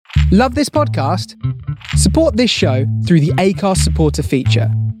Love this podcast? Support this show through the Acast supporter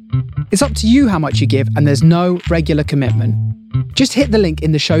feature. It's up to you how much you give, and there's no regular commitment. Just hit the link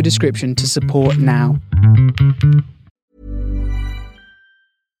in the show description to support now.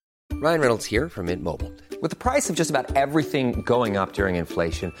 Ryan Reynolds here from Mint Mobile. With the price of just about everything going up during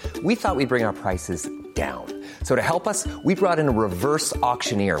inflation, we thought we'd bring our prices down. So to help us, we brought in a reverse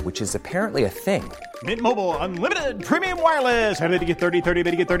auctioneer, which is apparently a thing. Mint Mobile Unlimited Premium Wireless. How to get 30, 30,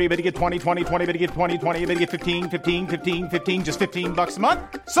 bit to get 30, bit to get 20, 20, 20, bit to get 20, 20, bit to get 15, 15, 15, 15, just $15 a month?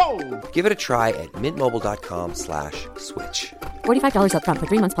 Sold! Give it a try at mintmobile.com/switch. $45 up front for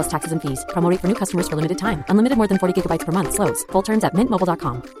 3 months plus taxes and fees. Promo rate for new customers for limited time. Unlimited more than 40 gigabytes per month. Slows full terms at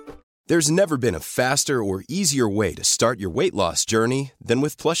mintmobile.com. There's never been a faster or easier way to start your weight loss journey than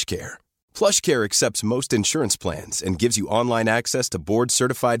with PlushCare. PlushCare accepts most insurance plans and gives you online access to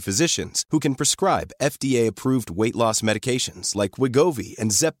board-certified physicians who can prescribe FDA-approved weight loss medications like Wegovy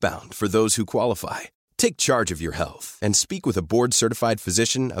and Zepbound for those who qualify. Take charge of your health and speak with a board-certified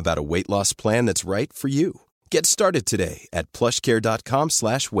physician about a weight loss plan that's right for you. Get started today at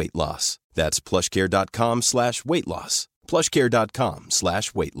plushcare.com/weight loss. That's plushcare.com/weight loss.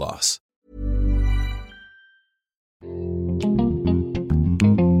 plushcare.com/weight loss.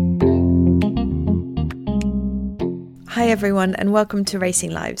 Hi everyone and welcome to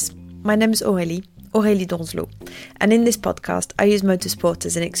Racing Lives. My name is Aurélie Donzelot, and in this podcast I use motorsport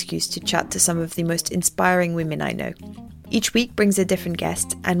as an excuse to chat to some of the most inspiring women I know. Each week brings a different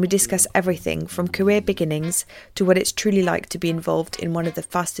guest and we discuss everything from career beginnings to what it's truly like to be involved in one of the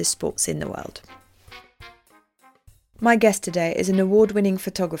fastest sports in the world. My guest today is an award-winning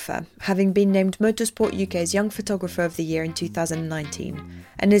photographer, having been named Motorsport UK's Young Photographer of the Year in 2019,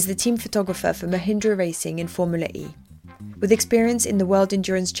 and is the team photographer for Mahindra Racing in Formula E. With experience in the World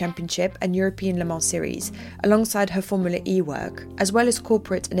Endurance Championship and European Le Mans Series, alongside her Formula E work, as well as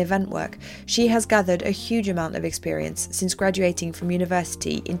corporate and event work, she has gathered a huge amount of experience since graduating from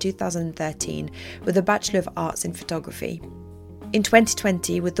university in 2013 with a Bachelor of Arts in Photography. In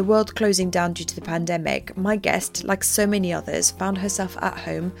 2020, with the world closing down due to the pandemic, my guest, like so many others, found herself at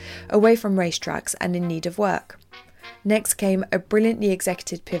home, away from racetracks and in need of work. Next came a brilliantly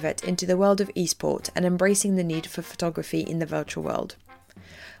executed pivot into the world of esport and embracing the need for photography in the virtual world.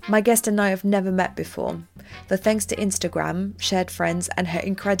 My guest and I have never met before, though thanks to Instagram, shared friends and her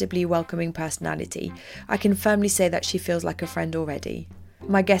incredibly welcoming personality, I can firmly say that she feels like a friend already.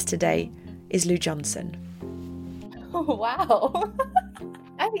 My guest today is Lou Johnson. Oh, wow.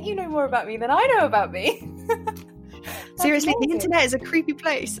 I think you know more about me than I know about me. Seriously, amazing. The internet is a creepy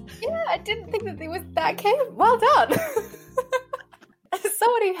place. Yeah, I didn't think that it was that cute. Well done. As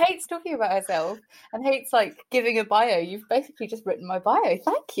someone who hates talking about herself and hates giving a bio, you've basically just written my bio.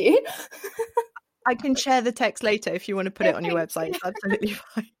 Thank you. I can share the text later if you want to put it on your website. It's absolutely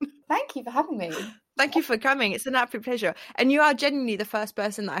fine. Thank you for having me. Thank you for coming. It's an absolute pleasure. And you are genuinely the first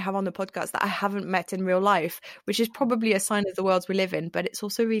person that I have on the podcast that I haven't met in real life, which is probably a sign of the world we live in, but it's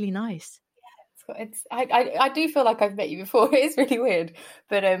also really nice. I do feel like I've met you before. It is really weird,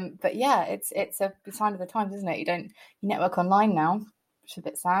 but yeah, it's a sign of the times, isn't it? You network online now, which is a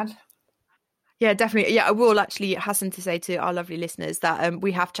bit sad. Yeah, definitely. Yeah, I will actually hasten to say to our lovely listeners that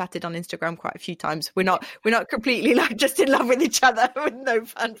we have chatted on Instagram quite a few times. We're not completely just in love with each other with no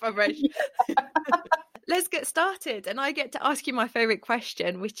fan vibration. Let's get started, and I get to ask you my favourite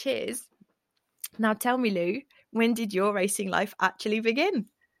question, which is, now tell me, Lou, when did your racing life actually begin?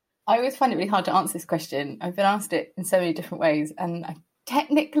 I always find it really hard to answer this question. I've been asked it in so many different ways, and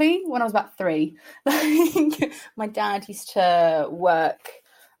technically, when I was about 3, my dad used to work.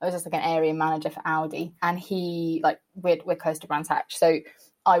 I was just an area manager for Audi, and we're close to Brands Hatch, so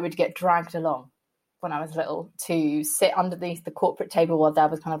I would get dragged along when I was little to sit underneath the corporate table while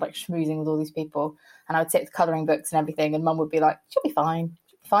Dad was kind of schmoozing with all these people, and I would sit with colouring books and everything, and Mum would be like, "She'll be fine.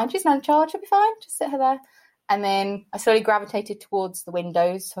 She's not in charge. She'll be fine. Just sit her there." And then I slowly gravitated towards the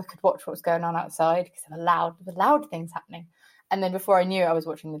windows so I could watch what was going on outside because there were loud things happening. And then before I knew it, I was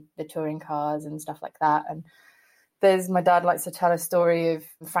watching the touring cars and stuff like that. And my dad likes to tell a story of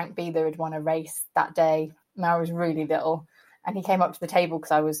Frank Beether had won a race that day. And I was really little. And he came up to the table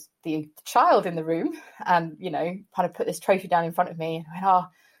because I was the child in the room and, kind of put this trophy down in front of me. And I went, I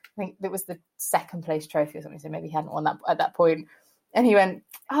think it was the second place trophy or something. So maybe he hadn't won that at that point. And he went,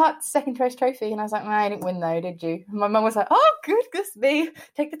 it's second place trophy. And I was like, I didn't win though, did you? And my mum was like, goodness me,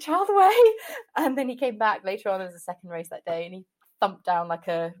 take the child away. And then he came back later on as a second race that day and he thumped down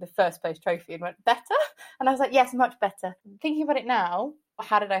the first place trophy and went, better? And I was like, yes, much better. Thinking about it now,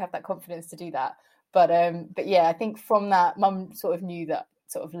 how did I have that confidence to do that? But yeah, I think from that, Mum sort of knew that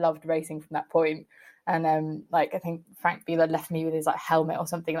sort of loved racing from that point. And like I think Frank Bueller left me with his like helmet or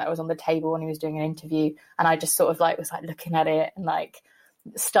something that was on the table when he was doing an interview, and I just sort of like was like looking at it and like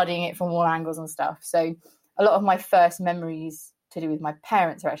studying it from all angles and stuff. So a lot of my first memories to do with my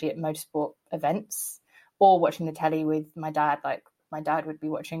parents are actually at motorsport events or watching the telly with my dad. Like my dad would be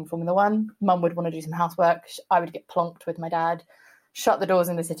watching Formula One, mum would want to do some housework, I would get plonked with my dad, shut the doors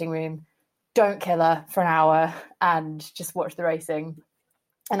in the sitting room, don't kill her for an hour and just watch the racing.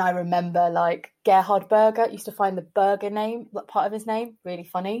 And I remember like Gerhard Berger used to find the Berger name, like part of his name, really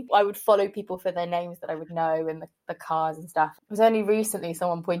funny. I would follow people for their names that I would know and the cars and stuff. It was only recently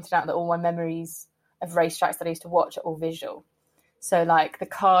someone pointed out that all my memories of racetracks that I used to watch are all visual. So like the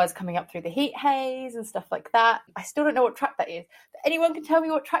cars coming up through the heat haze and stuff like that. I still don't know what track that is. But anyone can tell me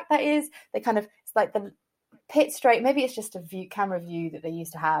what track that is? They kind of, it's like the pit straight. Maybe it's just a camera view that they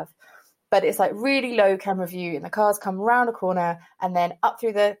used to have. But it's like really low camera view and the cars come around a corner and then up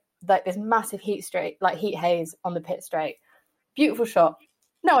through the like this massive heat haze on the pit straight. Beautiful shot.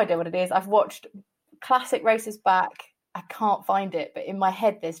 No idea what it is. I've watched classic races back. I can't find it. But in my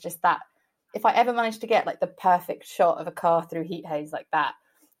head, there's just that. If I ever managed to get like the perfect shot of a car through heat haze like that,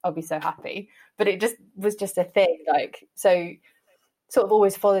 I'll be so happy. But it just was just a thing. Like, so sort of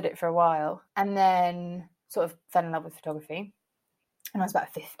always followed it for a while and then sort of fell in love with photography. And I was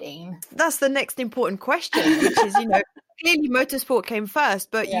about 15. That's the next important question, which is, clearly motorsport came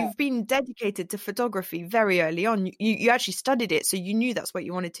first, but you've been dedicated to photography very early on. You actually studied it, so you knew that's what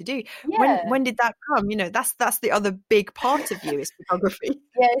you wanted to do. Yeah. When did that come? That's the other big part of you is photography.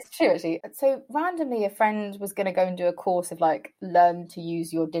 Yeah, it's true actually. So randomly a friend was going to go and do a course of like learn to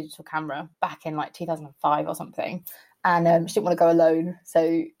use your digital camera back in like 2005 or something. And she didn't want to go alone.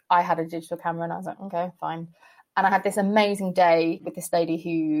 So I had a digital camera and I was like, okay, fine. And I had this amazing day with this lady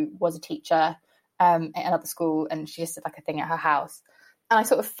who was a teacher at another school, and she just did like a thing at her house. And I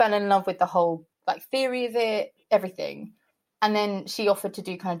sort of fell in love with the whole like theory of it, everything. And then she offered to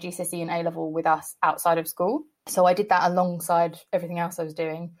do kind of GCSE and A-level with us outside of school. So I did that alongside everything else I was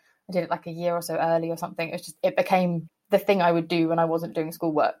doing. I did it like a year or so early or something. It became the thing I would do when I wasn't doing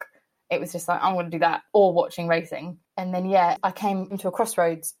schoolwork. It was just like, I'm going to do that or watching racing. And then, I came into a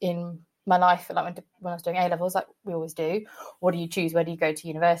crossroads in my life, like when I was doing A-levels, like we always do. What do you choose? Where do you go to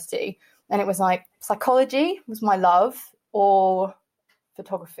university? And it was like psychology was my love or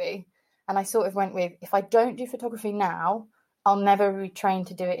photography. And I sort of went with, if I don't do photography now, I'll never retrain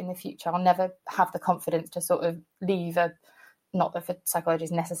to do it in the future. I'll never have the confidence to sort of leave not that psychology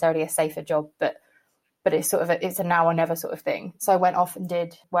is necessarily a safer job, but it's sort of it's a now or never sort of thing. So I went off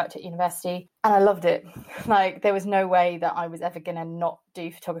and worked at university and I loved it. Like there was no way that I was ever going to not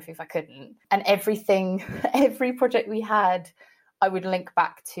do photography if I couldn't. And every project we had, I would link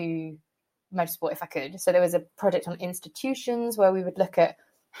back to motorsport if I could. So there was a project on institutions where we would look at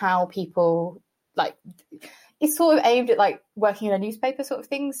how people like, it's sort of aimed at like working in a newspaper sort of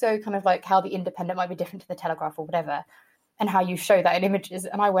thing. So kind of like how the Independent might be different to the Telegraph or whatever, and how you show that in images.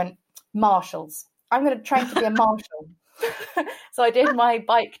 And I went, marshals. I'm going to train to be a marshal. So I did my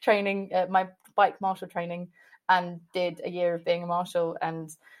bike training, my bike marshal training, and did a year of being a marshal and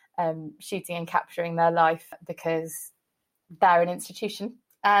shooting and capturing their life, because they're an institution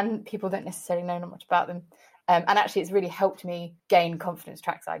and people don't necessarily know much about them. And actually it's really helped me gain confidence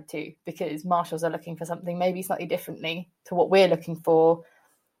trackside too, because marshals are looking for something maybe slightly differently to what we're looking for.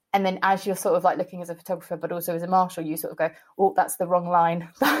 And then as you're sort of like looking as a photographer, but also as a marshal, you sort of go, oh, that's the wrong line.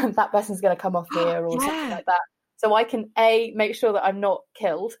 That person's going to come off here or something like that. So I can, make sure that I'm not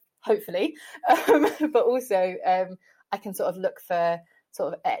killed, hopefully. But also I can sort of look for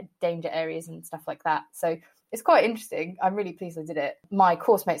sort of danger areas and stuff like that. So it's quite interesting. I'm really pleased I did it. My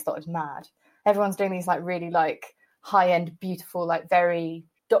course mates thought I was mad. Everyone's doing these like really like high-end, beautiful, like very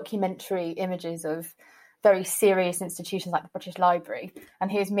documentary images of very serious institutions like the British Library.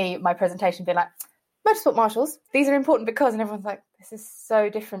 And here's me, my presentation being like, motorsport marshals, these are important because, and everyone's like, this is so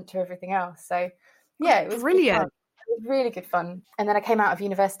different to everything else. So yeah, it was brilliant. It was really good fun. And then I came out of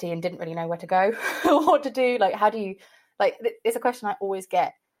university and didn't really know where to go or what to do. Like, how do you, like, it's a question I always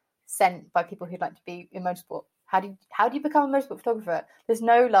get sent by people who'd like to be in motorsport. How do you become a motorsport photographer? There's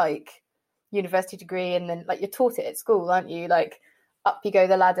no like university degree, and then like you're taught it at school, aren't you? Like up you go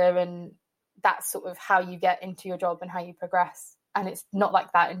the ladder, and that's sort of how you get into your job and how you progress. And it's not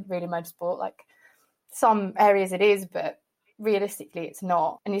like that in really motorsport. Like some areas it is, but realistically it's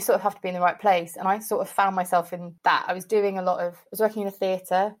not. And you sort of have to be in the right place. And I sort of found myself in that. I was working in a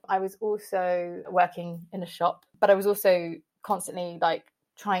theatre. I was also working in a shop, but I was also constantly like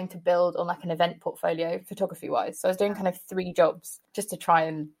trying to build on like an event portfolio photography wise. So I was doing kind of 3 jobs just to try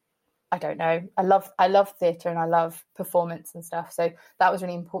and, I don't know, I love theatre and I love performance and stuff. So that was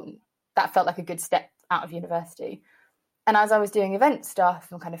really important. That felt like a good step out of university. And as I was doing event stuff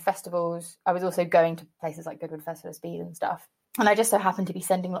and kind of festivals, I was also going to places like Goodwood Festival of Speed and stuff. And I just so happened to be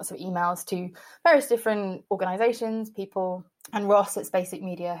sending lots of emails to various different organisations, people, and Ross at Spacek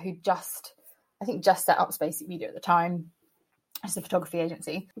Media, who just set up Spacek Media at the time, as a photography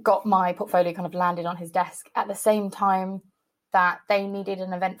agency, got my portfolio kind of landed on his desk at the same time that they needed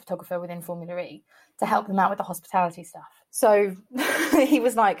an event photographer within Formula E to help them out with the hospitality stuff. So he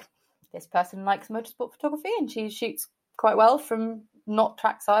was like, this person likes motorsport photography and she shoots quite well from not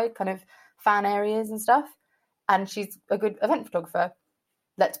trackside, kind of fan areas and stuff. And she's a good event photographer.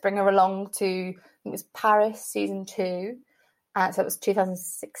 Let's bring her along to, I think it was Paris season 2. So it was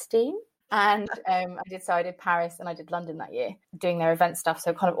 2016. And so I did Paris and I did London that year, doing their event stuff.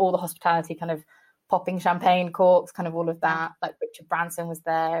 So kind of all the hospitality, kind of popping champagne corks, kind of all of that. Like Richard Branson was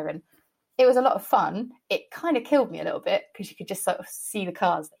there and it was a lot of fun. It kind of killed me a little bit because you could just sort of see the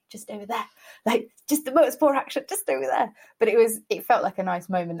cars like, just over there, like just the motorsport action just over there. But it felt like a nice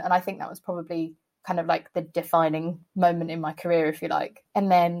moment. And I think that was probably kind of like the defining moment in my career, if you like.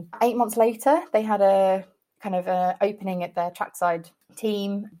 And then 8 months later, they had a kind of opening at their trackside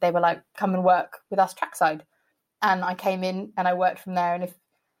team. They were like, come and work with us trackside. And I came in and I worked from there. And if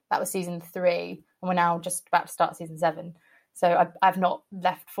that was season 3, and we're now just about to start season 7. So I've not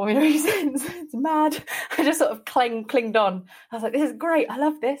left Formula E since. It's mad. I just sort of clinged on. I was like, this is great. I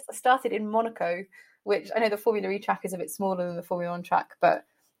love this. I started in Monaco, which I know the Formula E track is a bit smaller than the Formula 1 track, but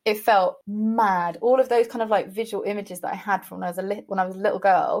it felt mad. All of those kind of like visual images that I had from when I was a little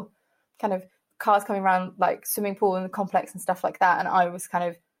girl, kind of cars coming around like swimming pool in the complex and stuff like that. And I was kind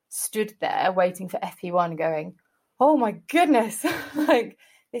of stood there waiting for FP1 going, oh my goodness, like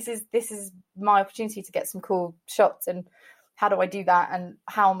this is my opportunity to get some cool shots. And how do I do that? And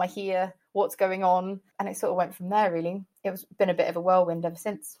how am I here? What's going on? And it sort of went from there, really. It's been a bit of a whirlwind ever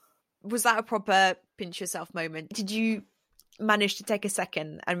since. Was that a proper pinch yourself moment? Did you manage to take a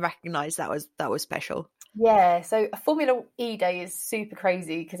second and recognize that was special? Yeah, so a Formula E day is super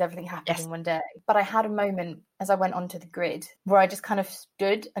crazy because everything happens in one day. But I had a moment as I went onto the grid where I just kind of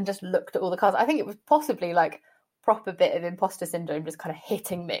stood and just looked at all the cars. I think it was possibly like proper bit of imposter syndrome just kind of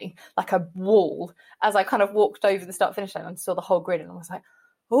hitting me like a wall as I kind of walked over the start finish line and saw the whole grid, and I was like,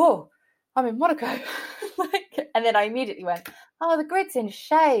 oh, I'm in Monaco. And then I immediately went, oh, the grid's in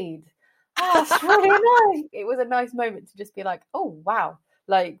shade. Oh, it's really nice. It was a nice moment to just be like, oh wow,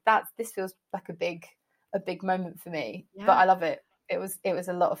 like this feels like a big moment for me. Yeah. But I love it. It was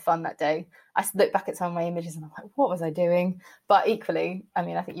a lot of fun that day. I look back at some of my images and I'm like, what was I doing? But equally, I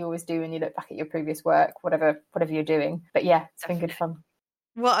mean, I think you always do when you look back at your previous work, whatever you're doing. But yeah, it's been good fun.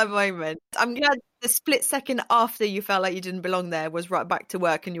 What a moment. I'm glad the split second after you felt like you didn't belong there was right back to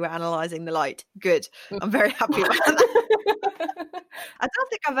work and you were analysing the light. Good. I'm very happy about that. I don't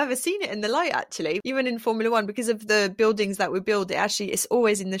think I've ever seen it in the light, actually, even in Formula 1, because of the buildings that we build. It's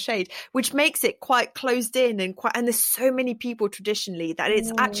always in the shade, which makes it quite closed in and there's so many people traditionally that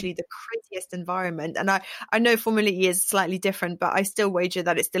it's actually the craziest environment. And I know Formula E is slightly different, but I still wager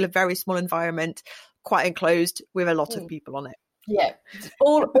that it's still a very small environment, quite enclosed with a lot of people on it. Yeah,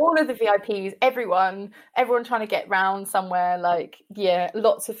 all of the VIPs, everyone trying to get round somewhere, like, yeah,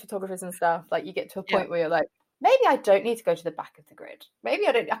 lots of photographers and stuff. Like, you get to a point where you're like, maybe I don't need to go to the back of the grid. Maybe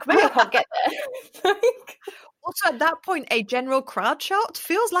I can't get there. Also, at that point, a general crowd shot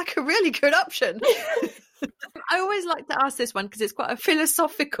feels like a really good option. I always like to ask this one because it's quite a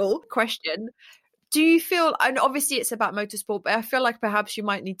philosophical question. Do you feel, and obviously it's about motorsport, but I feel like perhaps you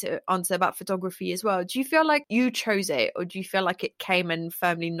might need to answer about photography as well. Do you feel like you chose it, or do you feel like it came and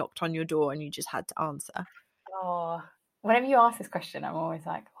firmly knocked on your door and you just had to answer? Oh, whenever you ask this question, I'm always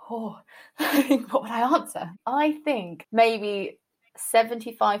like, oh, what would I answer? I think maybe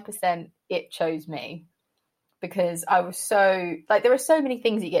 75% it chose me, because I was so, like, there are so many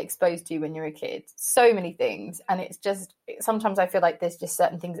things you get exposed to when you're a kid, so many things. And it's just, sometimes I feel like there's just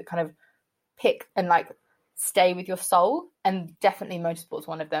certain things that kind of pick and like stay with your soul, and definitely motorsport's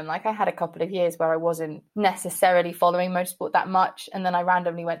one of them. Like, I had a couple of years where I wasn't necessarily following motorsport that much, and then I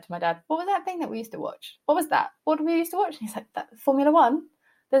randomly went to my dad, what was that thing that we used to watch? What was that? What did we used to watch? And he's like, that Formula 1,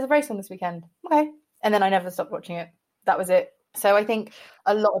 there's a race on this weekend. Okay. And then I never stopped watching it. That was it. So I think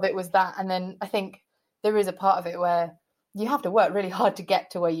a lot of it was that. And then I think there is a part of it where you have to work really hard to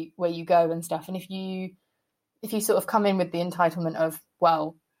get to where you go and stuff. And if you sort of come in with the entitlement of,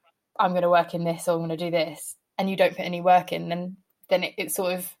 well, I'm going to work in this, or I'm going to do this, and you don't put any work in, then it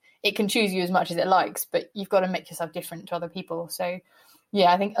sort of, it can choose you as much as it likes, but you've got to make yourself different to other people. So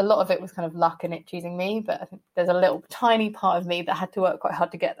yeah, I think a lot of it was kind of luck and it choosing me, but I think there's a little tiny part of me that had to work quite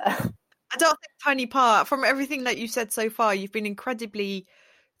hard to get there. I don't think tiny part. From everything that you've said so far, you've been incredibly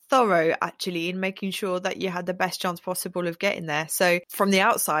thorough actually in making sure that you had the best chance possible of getting there. So from the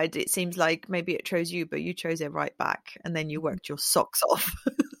outside, it seems like maybe it chose you, but you chose it right back, and then you worked your socks off.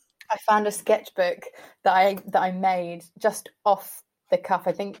 I found a sketchbook that I made just off the cuff.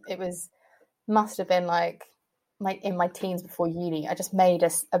 I think must have been like in my teens before uni. I just made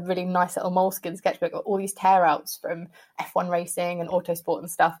a really nice little moleskin sketchbook of all these tear outs from F1 racing and autosport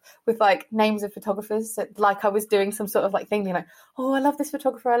and stuff with like names of photographers. So, like I was doing some sort of like thing, being like, oh, I love this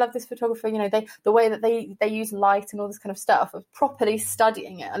photographer. You know, the way that they use light and all this kind of stuff. I was properly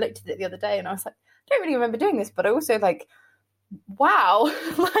studying it. I looked at it the other day and I was like, I don't really remember doing this, but I also like, wow,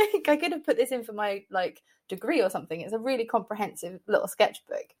 like I could have put this in for my like degree or something. It's a really comprehensive little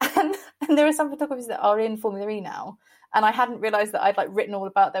sketchbook, and there are some photographers that are in Formula E now, and I hadn't realised that I'd like written all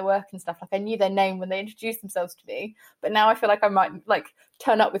about their work and stuff. Like I knew their name when they introduced themselves to me, but now I feel like I might like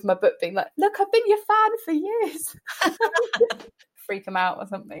turn up with my book being like, look, I've been your fan for years. Freak them out or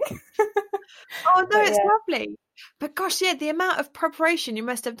something. Oh no, it's lovely. But gosh, yeah, the amount of preparation you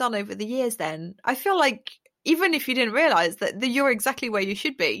must have done over the years then. I feel like even if you didn't realise that you're exactly where you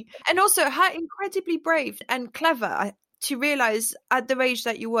should be. And also how incredibly brave and clever to realise at the age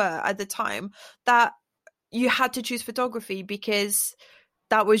that you were at the time that you had to choose photography because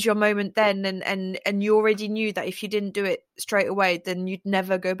that was your moment then, and you already knew that if you didn't do it straight away, then you'd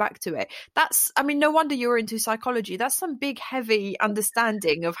never go back to it. That's, I mean, no wonder you were into psychology. That's some big, heavy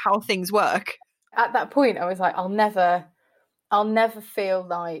understanding of how things work. At that point, I was like, I'll never feel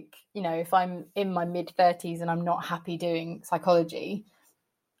like, you know, if I'm in my mid-30s and I'm not happy doing psychology,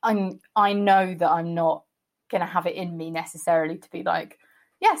 I know that I'm not going to have it in me necessarily to be like,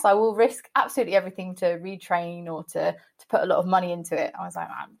 yes, I will risk absolutely everything to retrain or to put a lot of money into it. I was like,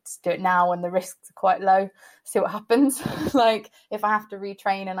 I'll just do it now when the risks are quite low, see what happens. Like if I have to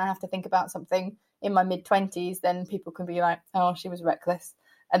retrain and I have to think about something in my mid-20s, then people can be like, oh, she was reckless.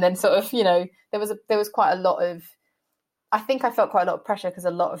 And then sort of, you know, there was quite a lot of, I think I felt quite a lot of pressure because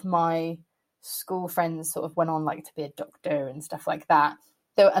a lot of my school friends sort of went on like to be a doctor and stuff like that.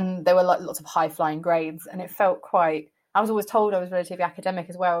 There were like lots of high flying grades, and it felt quite, I was always told I was relatively academic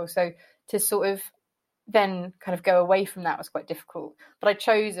as well. So to sort of then kind of go away from that was quite difficult. But I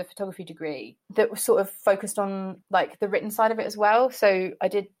chose a photography degree that was sort of focused on like the written side of it as well. So I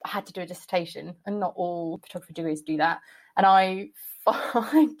had to do a dissertation, and not all photography degrees do that. And I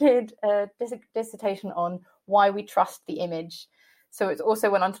did a dissertation on why we trust the image. So it also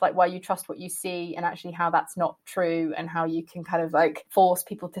went on to like why you trust what you see, and actually how that's not true, and how you can kind of like force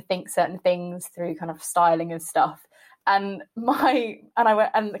people to think certain things through kind of styling and stuff. And I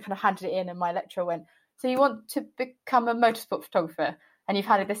went and kind of handed it in, and my lecturer went, so you want to become a motorsport photographer and you've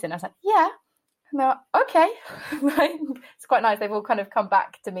handed this in? I was like, yeah. And they're like, okay. Like, it's quite nice. They've all kind of come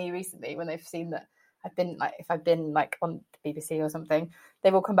back to me recently when they've seen that I've been like, if I've been like on the BBC or something,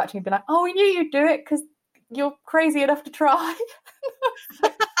 they've all come back to me and been like, oh, we knew you'd do it because you're crazy enough to try.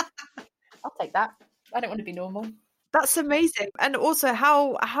 I'll take that. I don't want to be normal. That's amazing. And also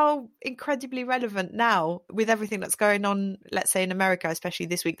how incredibly relevant now with everything that's going on, let's say in America, especially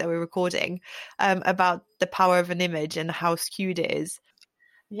this week that we're recording, about the power of an image and how skewed it is.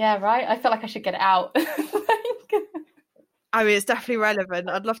 Yeah, right. I feel like I should get it out. I mean, it's definitely relevant.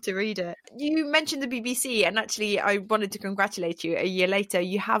 I'd love to read it. You mentioned the BBC, and actually I wanted to congratulate you. A year later,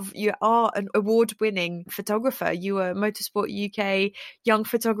 you are an award-winning photographer. You were Motorsport UK Young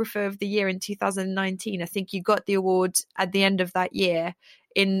Photographer of the Year in 2019. I think you got the award at the end of that year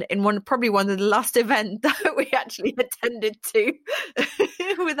in probably one of the last events that we actually attended to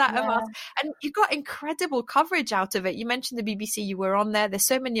with that award. And you got incredible coverage out of it. You mentioned the BBC, you were on there. There's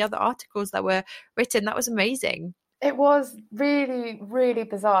so many other articles that were written. That was amazing. It was really, really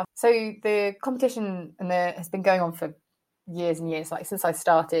bizarre. So the competition has been going on for years and years. Like since I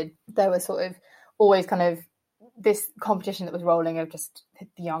started, there was sort of always kind of this competition that was rolling of just the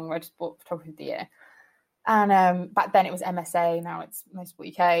Young Motorsport Photographer of the Year. And back then it was MSA, now it's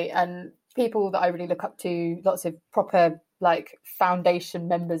Motorsport UK. And people that I really look up to, lots of proper like foundation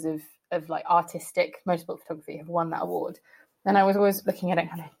members of like artistic motorsport photography have won that award. And I was always looking at it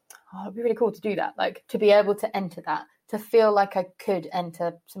kind of, oh, it'd be really cool to do that, like to be able to enter that, to feel like I could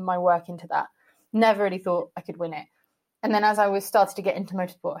enter some of my work into that. Never really thought I could win it. And then as I was started to get into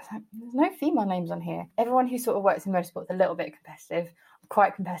motorsport, I thought, there's no female names on here. Everyone who sort of works in motorsport is a little bit competitive,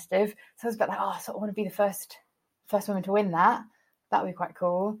 quite competitive. So I was a bit like, oh, I sort of want to be the first woman to win that. That would be quite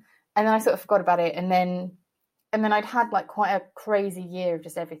cool. And then I sort of forgot about it. And then I'd had like quite a crazy year of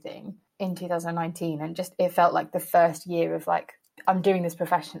just everything in 2019. And just, it felt like the first year of like, I'm doing this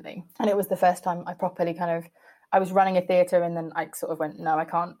professionally. And it was the first time I properly kind of, I was running a theatre, and then I sort of went, no, I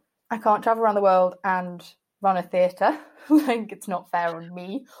can't travel around the world and run a theatre. Like, it's not fair on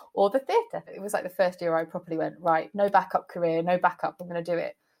me or the theatre. It was like the first year I properly went, right, no backup career, no backup, I'm going to do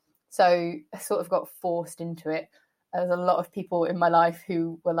it. So I sort of got forced into it. There was a lot of people in my life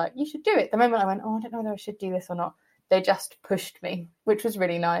who were like, you should do it. The moment I went, oh, I don't know whether I should do this or not, they just pushed me, which was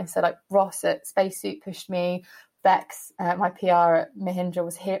really nice. So like Ross at Spacesuit pushed me. Bex, my PR at Mahindra,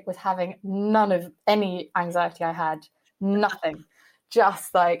 was having none of any anxiety I had, nothing.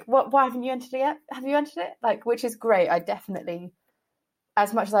 Just like, why haven't you entered it yet? Have you entered it? Like, which is great. I definitely,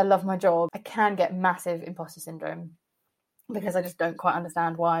 as much as I love my job, I can get massive imposter syndrome because I just don't quite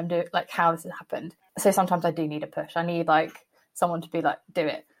understand why I'm doing, like, how this has happened. So sometimes I do need a push. I need like someone to be like, do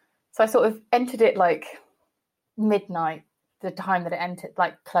it. So I sort of entered it like midnight, the time that it entered,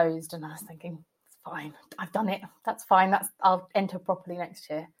 like closed, and I was thinking, it's fine, I've done it, that's fine, I'll enter properly next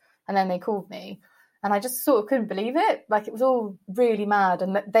year. And then they called me and I just sort of couldn't believe it. Like, it was all really mad,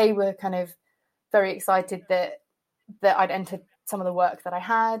 and that they were kind of very excited that I'd entered some of the work that I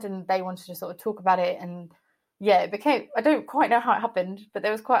had, and they wanted to sort of talk about it. And yeah, it became, I don't quite know how it happened, but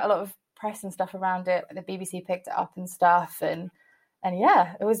there was quite a lot of press and stuff around it. The BBC picked it up and stuff, and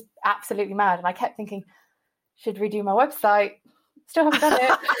yeah, it was absolutely mad. And I kept thinking, should redo my website. Still haven't done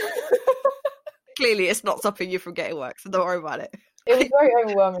it. Clearly, it's not stopping you from getting work, so don't worry about it. It was very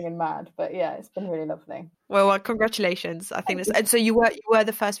overwhelming and mad, but yeah, it's been really lovely. Well, congratulations. I think this. And so you were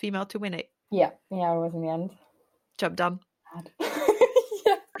the first female to win it. Yeah, I was in the end. Job done.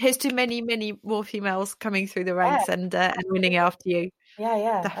 Yeah. Here's to many, many more females coming through the ranks and winning after you.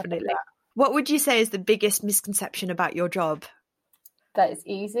 Yeah, definitely. What would you say is the biggest misconception about your job? That it's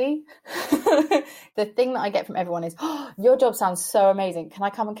easy. The thing that I get from everyone is, oh, your job sounds so amazing. Can I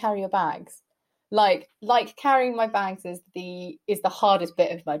come and carry your bags? Like carrying my bags is the hardest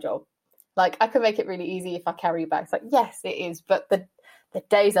bit of my job. Like, I could make it really easy if I carry your bags. Like, yes, it is, but the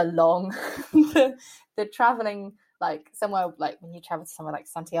days are long. the traveling, like somewhere, like when you travel to somewhere like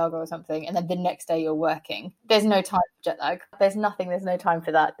Santiago or something, and then the next day you're working, there's no time for jet lag. There's no time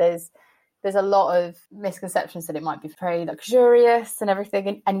for that. There's a lot of misconceptions that it might be very luxurious and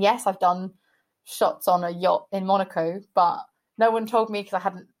everything. And yes, I've done shots on a yacht in Monaco, but no one told me, because I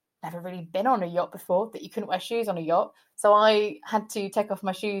hadn't never really been on a yacht before, that you couldn't wear shoes on a yacht. So I had to take off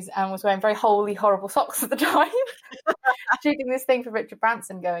my shoes and was wearing very holy, horrible socks at the time, shooting this thing for Richard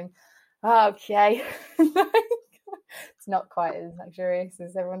Branson, going, oh, okay. It's not quite as luxurious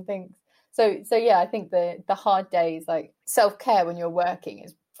as everyone thinks. So yeah, I think the hard days, like self-care when you're working,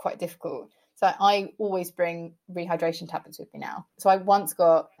 is quite difficult. So I always bring rehydration tablets with me now. So I once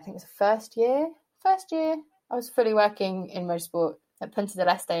got, I think it was the first year, I was fully working in motorsport at Punta del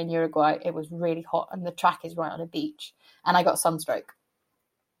Este in Uruguay. It was really hot and the track is right on a beach, and I got sunstroke.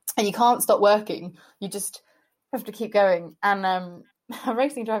 And you can't stop working. You just have to keep going. And a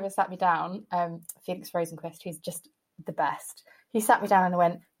racing driver sat me down, Felix Rosenquist, who's just the best. He sat me down and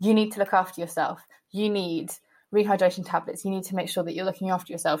went, you need to look after yourself. You need rehydration tablets. You need to make sure that you're looking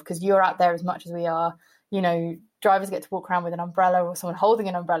after yourself, because you're out there as much as we are. You know, drivers get to walk around with an umbrella or someone holding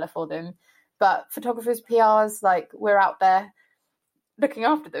an umbrella for them. But photographers, PRs, like, we're out there looking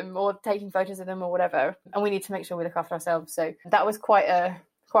after them or taking photos of them or whatever. And we need to make sure we look after ourselves. So that was quite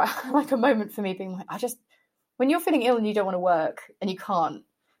like a moment for me, being like, when you're feeling ill and you don't want to work and you can't,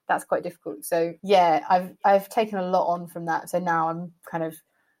 that's quite difficult. So yeah, I've taken a lot on from that. So now I'm kind of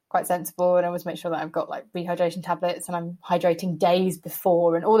quite sensible, and I always make sure that I've got like rehydration tablets, and I'm hydrating days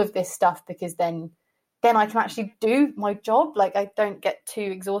before and all of this stuff, because then I can actually do my job. Like, I don't get too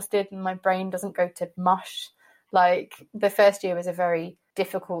exhausted and my brain doesn't go to mush. Like, the first year was a very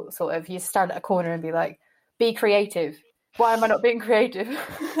difficult sort of, you stand at a corner and be like, be creative. Why am I not being creative?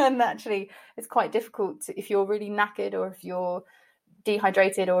 And actually it's quite difficult if you're really knackered, or if you're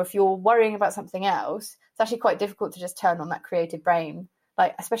dehydrated, or if you're worrying about something else. It's actually quite difficult to just turn on that creative brain,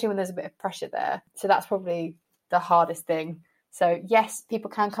 like, especially when there's a bit of pressure there. So that's probably the hardest thing. So yes, people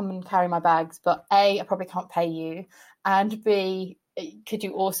can come and carry my bags, but A, I probably can't pay you, and B, could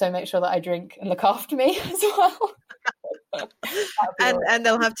you also make sure that I drink and look after me as well? And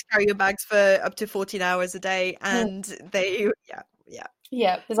they'll have to carry your bags for up to 14 hours a day, and there's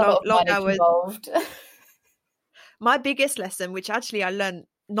a lot of hours involved. My biggest lesson, which actually I learned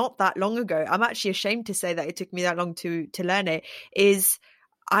not that long ago, I'm actually ashamed to say that it took me that long to learn it, is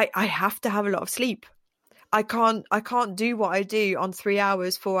I have to have a lot of sleep. I can't do what I do on 3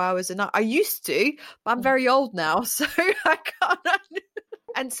 hours, 4 hours a night. I used to, but I'm very old now, so I can't.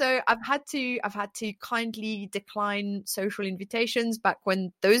 And so I've had to kindly decline social invitations back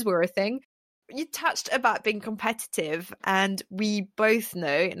when those were a thing. you touched about being competitive, and we both know,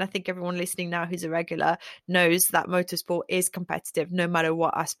 and I think everyone listening now who's a regular knows that motorsport is competitive no matter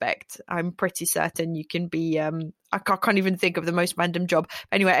what aspect. I'm pretty certain you can be I can't even think of the most random job.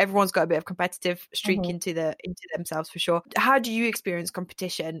 Anyway, everyone's got a bit of competitive streak into themselves for sure. How do you experience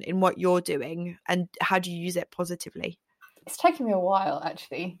competition in what you're doing, and how do you use it positively? It's taken me a while,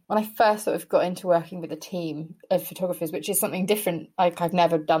 actually. When I first sort of got into working with a team of photographers, which is something different, like I've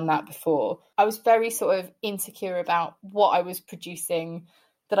never done that before, I was very sort of insecure about what I was producing,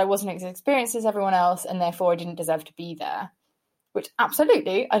 that I wasn't as experienced as everyone else, and therefore I didn't deserve to be there. Which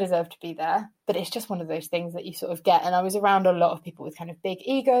absolutely, I deserve to be there. But it's just one of those things that you sort of get. And I was around a lot of people with kind of big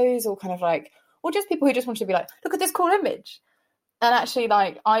egos, or kind of like, or just people who just wanted to be like, look at this cool image. And actually,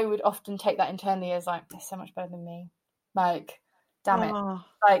 like, I would often take that internally as like, they're so much better than me. Like, damn it.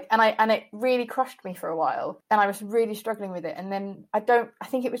 Like, and it really crushed me for a while, and I was really struggling with it. And then I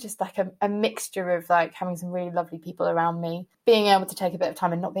think it was just like a mixture of like having some really lovely people around me, being able to take a bit of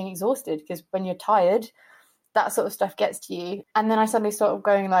time and not being exhausted, because when you're tired, that sort of stuff gets to you. And then I suddenly started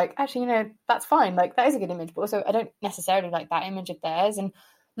going like, actually, you know, that's fine. Like, that is a good image, but also I don't necessarily like that image of theirs. And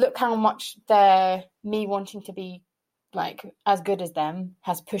look how much me wanting to be like as good as them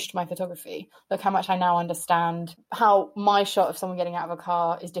has pushed my photography. Look how much I now understand how my shot of someone getting out of a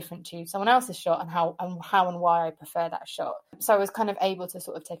car is different to someone else's shot, and how and why I prefer that shot. So I was kind of able to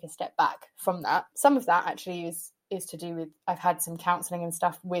sort of take a step back from that. Some of that actually is to do with, I've had some counselling and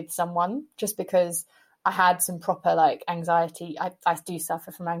stuff with someone, just because I had some proper like anxiety. I do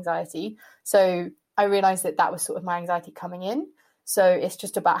suffer from anxiety. So I realised that was sort of my anxiety coming in. So it's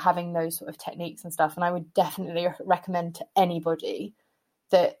just about having those sort of techniques and stuff. And I would definitely recommend to anybody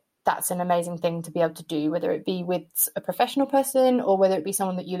that that's an amazing thing to be able to do, whether it be with a professional person or whether it be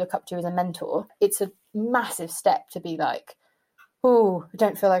someone that you look up to as a mentor. It's a massive step to be like, oh, I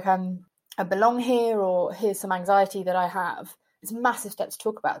don't feel like I belong here, or here's some anxiety that I have. It's a massive step to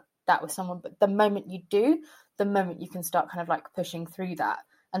talk about that with someone. But the moment you do, the moment you can start kind of like pushing through that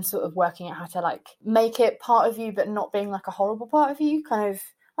and sort of working out how to like make it part of you, but not being like a horrible part of you, kind of,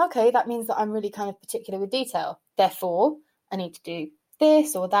 okay, that means that I'm really kind of particular with detail. Therefore, I need to do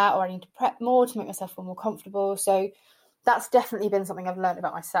this or that, or I need to prep more to make myself feel more comfortable. So that's definitely been something I've learned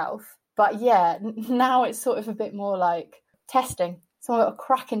about myself. But yeah, now it's sort of a bit more like testing. Someone got a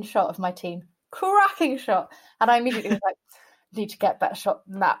cracking shot of my team. Cracking shot. And I immediately was like, need to get better shot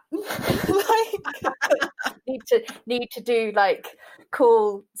than that. need to do like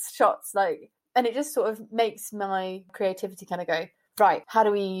cool shots, like, and it just sort of makes my creativity kind of go, right, how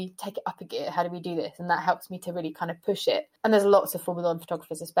do we take it up a gear? How do we do this? And that helps me to really kind of push it. And there's lots of Formula One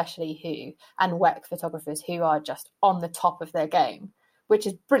photographers, especially and WEC photographers, who are just on the top of their game, which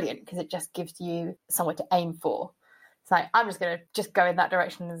is brilliant because it just gives you somewhere to aim for. It's like, I'm just going to just go in that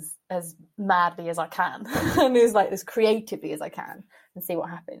direction as madly as I can and as creatively as I can and see what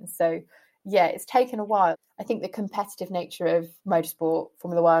happens. So yeah, it's taken a while. I think the competitive nature of motorsport,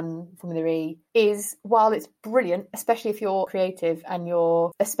 Formula One, Formula E, is, while it's brilliant, especially if you're creative and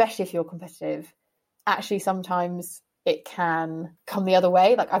especially if you're competitive, actually sometimes it can come the other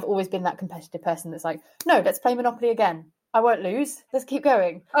way. Like, I've always been that competitive person that's like, no, let's play Monopoly again. I won't lose. Let's keep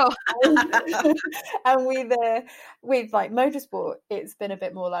going. Oh, and with like motorsport, it's been a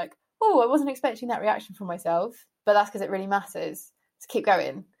bit more like, oh, I wasn't expecting that reaction from myself, but that's because it really matters. Let's keep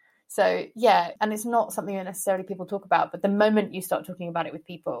going. So yeah, and it's not something that necessarily people talk about, but the moment you start talking about it with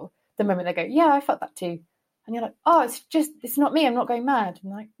people, the moment they go, yeah, I felt that too, and you're like, oh, it's not me. I'm not going mad.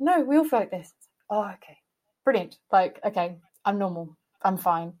 I'm like, no, we all feel like this. It's like, oh, okay, brilliant. Like, okay, I'm normal. I'm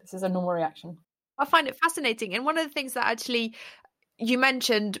fine. This is a normal reaction. I find it fascinating. And one of the things that actually you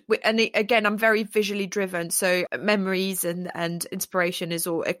mentioned, and again, I'm very visually driven, so memories and inspiration is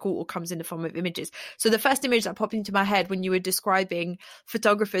all comes in the form of images. So the first image that popped into my head when you were describing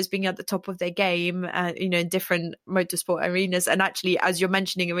photographers being at the top of their game, in different motorsport arenas, and actually, as you're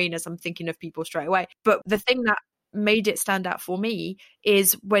mentioning arenas, I'm thinking of people straight away. But the thing that made it stand out for me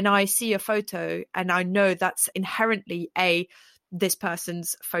is when I see a photo and I know that's inherently this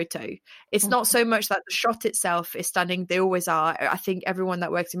person's photo. It's not so much that the shot itself is stunning. They always are. I think everyone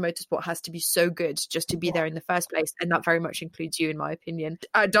that works in motorsport has to be so good just to be there in the first place. And that very much includes you, in my opinion.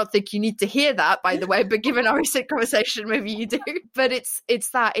 I don't think you need to hear that, by the way, but given our recent conversation, maybe you do. But it's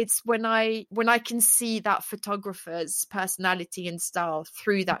when I can see that photographer's personality and style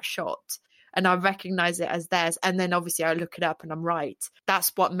through that shot, and I recognize it as theirs. And then obviously I look it up and I'm right.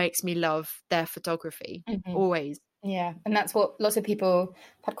 That's what makes me love their photography, always. Yeah, and that's what lots of people,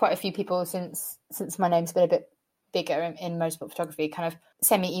 had quite a few people since my name's been a bit bigger in motorsport photography, kind of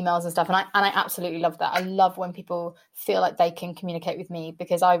send me emails and stuff, and I absolutely love that. I love when people feel like they can communicate with me,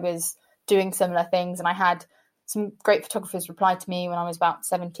 because I was doing similar things. And I had some great photographers reply to me when I was about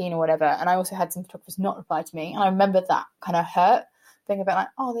 17 or whatever. And I also had some photographers not reply to me. And I remember that kind of hurt, being a bit like,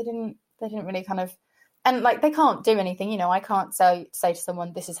 oh, they didn't really kind of, and like, they can't do anything, you know, I can't say to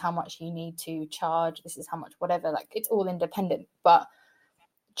someone, this is how much you need to charge, this is how much, whatever, like it's all independent. But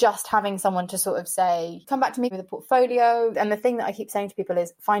just having someone to sort of say, come back to me with a portfolio. And the thing that I keep saying to people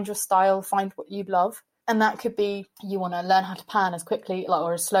is find your style, find what you love. And that could be, you want to learn how to pan as quickly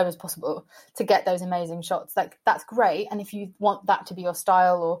or as slow as possible to get those amazing shots. Like, that's great. And if you want that to be your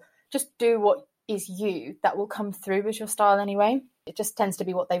style, or just do what is you, that will come through as your style anyway. It just tends to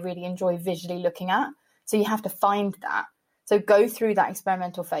be what they really enjoy visually looking at. So you have to find that. So go through that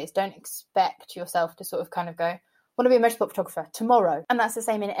experimental phase. Don't expect yourself to sort of kind of go, want to be a motorsport photographer tomorrow. And that's the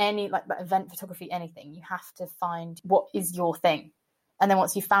same in any like event photography, anything. You have to find what is your thing. And then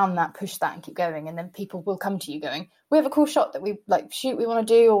once you've found that, push that and keep going. And then people will come to you going, we have a cool shot that we like shoot, we want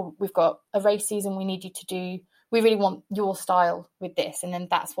to do, or we've got a race season we need you to do. We really want your style with this. And then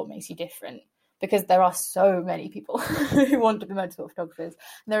that's what makes you different. Because there are so many people who want to be motorsport photographers.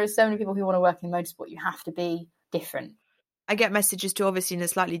 And there are so many people who want to work in motorsport. You have to be different. I get messages too, obviously in a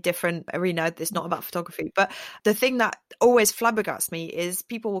slightly different arena. It's not about photography. But the thing that always flabbergasts me is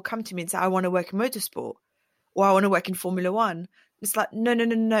people will come to me and say, I want to work in motorsport, or I want to work in Formula One. It's like, no.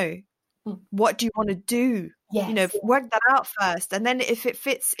 What do you want to do? Yes. You know, work that out first. And then if it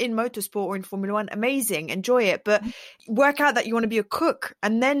fits in motorsport or in Formula One, amazing, enjoy it. But work out that you want to be a cook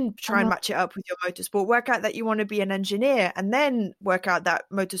and then try and match it up with your motorsport. Work out that you want to be an engineer and then work out that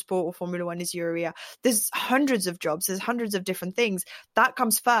motorsport or Formula One is your area. There's hundreds of jobs. There's hundreds of different things. That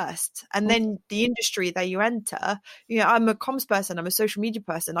comes first. And then the industry that you enter, you know, I'm a comms person. I'm a social media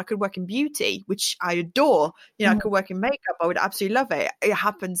person. I could work in beauty, which I adore. You know, I could work in makeup. I would absolutely love it. It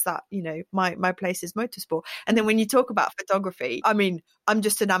happens that, you know, my place is motorsport. And then when you talk about photography, I mean, I'm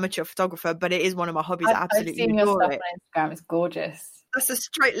just an amateur photographer, but it is one of my hobbies. I absolutely I've seen your adore stuff it. on Instagram. It's gorgeous. That's a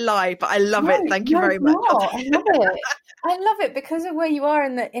straight lie, but I love it. Thank you very much. I love it. I love it because of where you are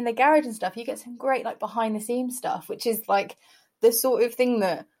in the garage and stuff. You get some great like behind the scenes stuff, which is like the sort of thing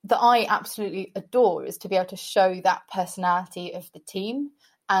that I absolutely adore, is to be able to show that personality of the team.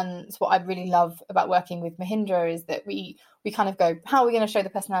 And it's what I really love about working with Mahindra is that we kind of go, how are we going to show the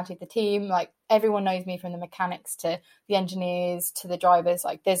personality of the team? Like, everyone knows me, from the mechanics to the engineers to the drivers.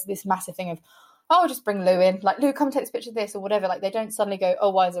 Like, there's this massive thing of, oh, just bring Lou in. Like, Lou, come take this picture of this or whatever. Like, they don't suddenly go, oh,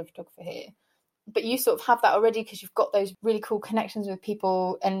 why is there a photographer here? But you sort of have that already because you've got those really cool connections with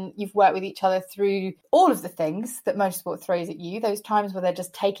people and you've worked with each other through all of the things that motorsport throws at you. Those times where they're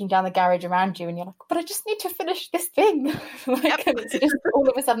just taking down the garage around you and you're like, but I just need to finish this thing. Like, and it's just all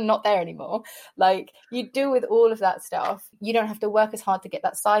of a sudden not there anymore. Like, you deal with all of that stuff. You don't have to work as hard to get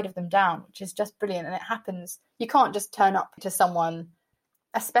that side of them down, which is just brilliant. And it happens. You can't just turn up to someone,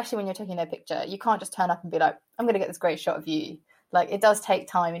 especially when you're taking their picture. You can't just turn up and be like, I'm going to get this great shot of you. Like, it does take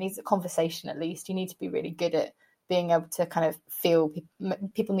time. It needs a conversation at least. You need to be really good at being able to kind of feel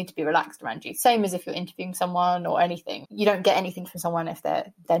people need to be relaxed around you. Same as if you're interviewing someone or anything. You don't get anything from someone if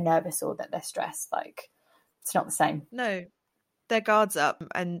they're nervous or that they're stressed. Like, it's not the same. No. Their guards up,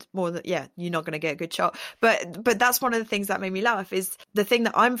 and more that, yeah, you're not going to get a good shot. But that's one of the things that made me laugh, is the thing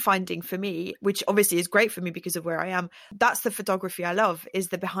that I'm finding for me, which obviously is great for me because of where I am. That's the photography I love, is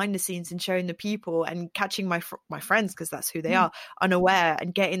the behind the scenes and showing the people and catching my friends, because that's who they are, unaware,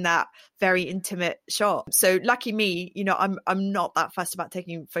 and getting that very intimate shot. So lucky me, you know, I'm not that fussed about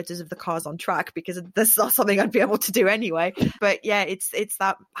taking photos of the cars on track because that's not something I'd be able to do anyway. But yeah, it's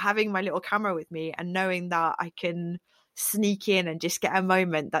that having my little camera with me and knowing that I can sneak in and just get a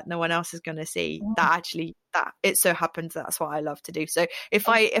moment that no one else is going to see. That it so happens that's what I love to do. So if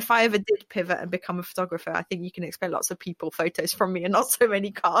I ever did pivot and become a photographer, I think you can expect lots of people photos from me and not so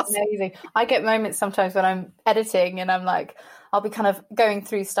many cars. Amazing. I get moments sometimes when I'm editing and I'm like, I'll be kind of going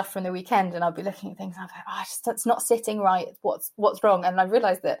through stuff from the weekend and I'll be looking at things and I'm like, that's not sitting right. What's wrong? And I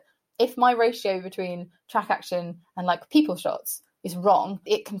realized that if my ratio between track action and like people shots is wrong,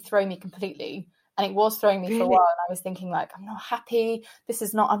 it can throw me completely. And it was throwing me for a while. And I was thinking, like, I'm not happy.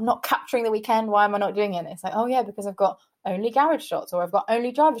 I'm not capturing the weekend. Why am I not doing it? And it's like, oh, yeah, because I've got only garage shots, or I've got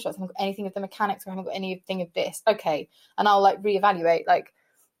only driver shots. I haven't got anything of the mechanics, or I haven't got anything of this. Okay. And I'll like reevaluate. Like,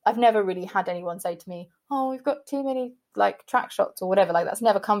 I've never really had anyone say to me, oh, we've got too many like track shots or whatever. Like, that's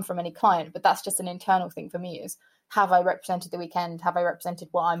never come from any client. But that's just an internal thing for me, is have I represented the weekend? Have I represented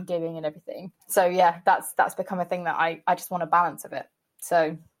what I'm doing and everything? So, yeah, that's become a thing that I just want a balance of it.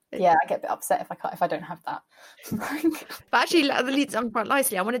 So yeah, I get a bit upset if I don't have that. But actually, that leads on quite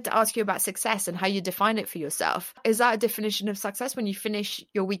nicely. I wanted to ask you about success and how you define it for yourself. Is that a definition of success when you finish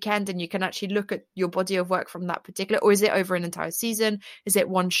your weekend and you can actually look at your body of work from that particular, or is it over an entire season? Is it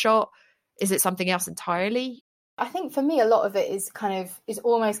one shot? Is it something else entirely? I think for me, a lot of it is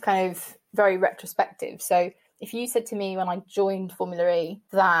almost kind of very retrospective. So if you said to me when I joined Formula E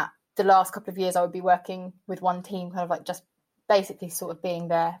that the last couple of years I would be working with one team, kind of like just basically sort of being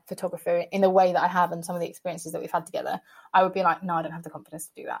their photographer in the way that I have and some of the experiences that we've had together, I would be like, no, I don't have the confidence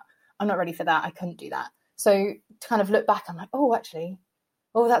to do that. I'm not ready for that. I couldn't do that. So to kind of look back, I'm like, oh, actually,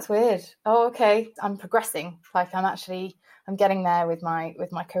 oh, that's weird. Oh, okay. I'm progressing. Like I'm getting there with my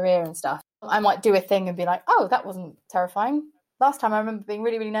career and stuff. I might do a thing and be like, oh, that wasn't terrifying. Last time I remember being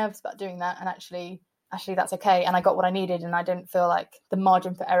really, really nervous about doing that. And actually that's okay. And I got what I needed and I didn't feel like the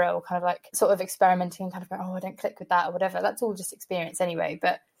margin for error or kind of like sort of experimenting and kind of going, oh, I don't click with that or whatever. That's all just experience anyway.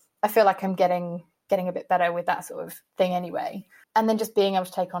 But I feel like I'm getting a bit better with that sort of thing anyway. And then just being able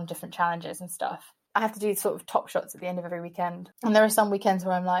to take on different challenges and stuff. I have to do sort of top shots at the end of every weekend. And there are some weekends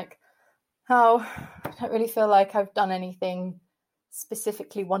where I'm like, oh, I don't really feel like I've done anything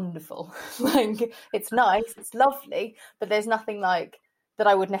specifically wonderful. Like, it's nice, it's lovely, but there's nothing like that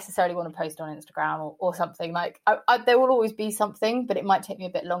I would necessarily want to post on Instagram or something. Like, there will always be something, but it might take me a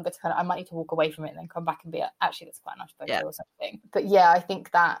bit longer to I might need to walk away from it and then come back and be like, actually, that's quite a nice photo or something. But yeah, I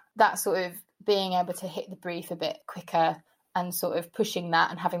think that sort of being able to hit the brief a bit quicker and sort of pushing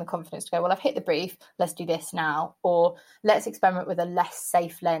that and having the confidence to go, well, I've hit the brief, let's do this now, or let's experiment with a less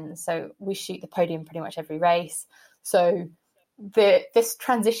safe lens. So we shoot the podium pretty much every race. So this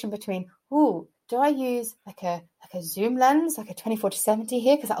transition between, do I use like a zoom lens, like a 24-70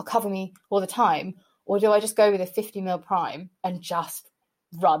 here, because that'll cover me all the time, or do I just go with a 50mm prime and just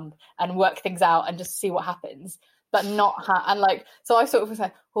run and work things out and just see what happens, but not and like, so I sort of was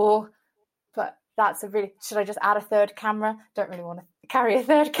like, but that's should I just add a third camera? Don't really want to carry a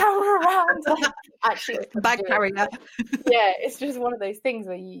third camera around. Like, actually, bag carrier. Yeah, it's just one of those things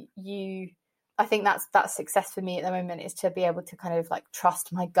where you I think that's success for me at the moment, is to be able to kind of like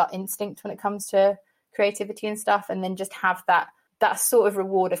trust my gut instinct when it comes to creativity and stuff, and then just have that sort of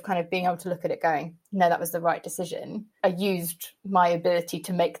reward of kind of being able to look at it going, no, that was the right decision. I used my ability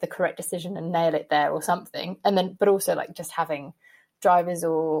to make the correct decision and nail it there or something. And then, but also like just having drivers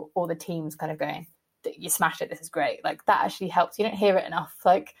or the teams kind of going, you smashed it, this is great. Like, that actually helps. You don't hear it enough.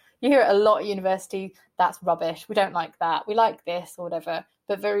 Like, you hear it a lot at university, that's rubbish, we don't like that, we like this or whatever.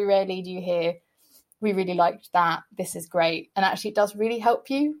 But very rarely do you hear, we really liked that, this is great. And actually it does really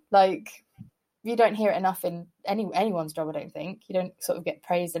help you. Like, you don't hear it enough in anyone's job, I don't think. You don't sort of get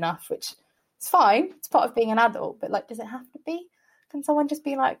praised enough, which is fine. It's part of being an adult. But like, does it have to be? Can someone just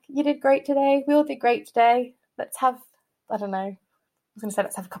be like, you did great today, we all did great today, let's have, I don't know, I was going to say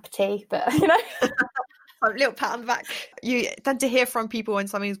let's have a cup of tea, but you know. A little pat on the back. You tend to hear from people when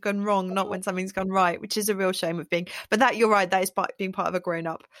something's gone wrong, not when something's gone right, which is a real shame of being. But that, you're right, that is being part of a grown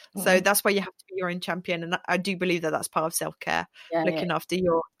up. So that's why you have to be your own champion. And I do believe that that's part of self-care, looking after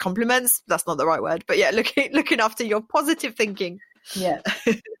your compliments. That's not the right word, but yeah, looking after your positive thinking. Yeah.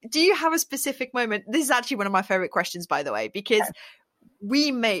 Do you have a specific moment? This is actually one of my favorite questions, by the way, because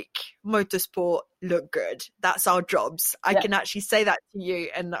we make motorsport look good. That's our jobs. I can actually say that to you,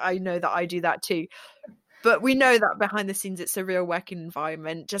 and I know that I do that too. But we know that behind the scenes, it's a real working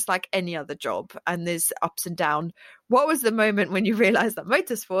environment, just like any other job, and there's ups and downs. What was the moment when you realised that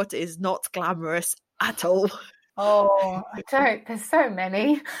motorsport is not glamorous at all? Oh, I don't. There's so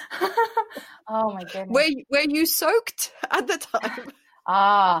many. Oh my goodness. Were you soaked at the time?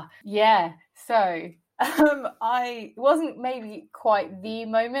 Yeah. So I wasn't maybe quite the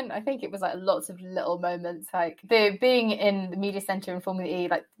moment. I think it was like lots of little moments, like being in the media centre in Formula E.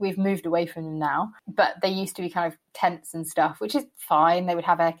 Like, we've moved away from them now, but they used to be kind of tents and stuff, which is fine. They would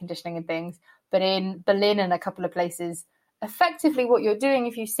have air conditioning and things. But in Berlin and a couple of places, effectively what you're doing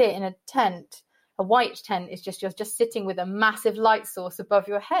if you sit in a tent, a white tent, is you're just sitting with a massive light source above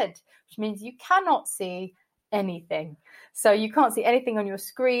your head, which means you cannot see anything. So you can't see anything on your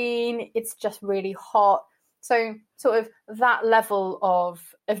screen. It's just really hot. So sort of that level of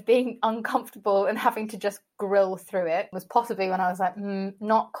being uncomfortable and having to just grill through it was possibly when I was like,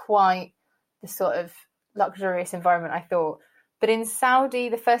 not quite the sort of luxurious environment I thought. But in Saudi,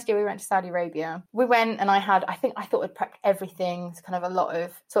 the first year we went to Saudi Arabia, we went and I thought I'd prepped everything. It's kind of a lot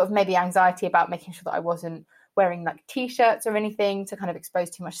of sort of maybe anxiety about making sure that I wasn't wearing like t-shirts or anything to kind of expose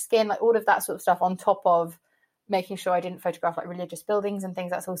too much skin, like all of that sort of stuff, on top of making sure I didn't photograph like religious buildings and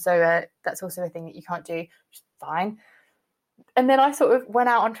things. That's also a thing that you can't do, which is fine. And then I sort of went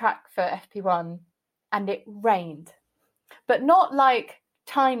out on track for FP1 and it rained, but not like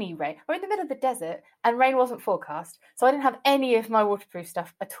tiny rain. We're in the middle of the desert and rain wasn't forecast. So I didn't have any of my waterproof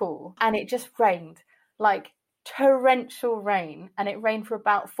stuff at all. And it just rained, like torrential rain. And it rained for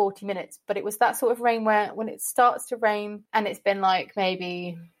about 40 minutes. But it was that sort of rain where when it starts to rain and it's been like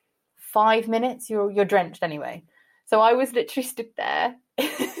maybe 5 minutes, you're drenched anyway. So I was literally stood there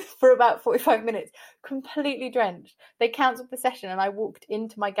for about 45 minutes, completely drenched. They cancelled the session and I walked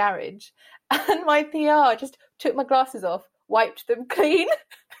into my garage and my PR just took my glasses off, wiped them clean.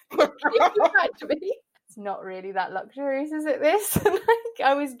 It's not really that luxurious, is it, this?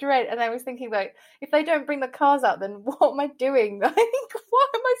 I was dread, and I was thinking, like, if they don't bring the cars out, then what am I doing? Like, why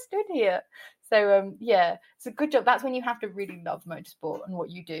am I stood here? So, yeah, it's a good job. That's when you have to really love motorsport and what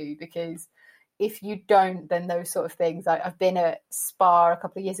you do, because if you don't, then those sort of things. I've been at Spa a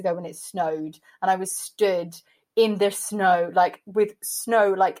couple of years ago when it snowed, and I was stood in the snow, like with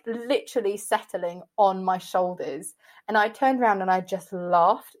snow, like literally settling on my shoulders. And I turned around and I just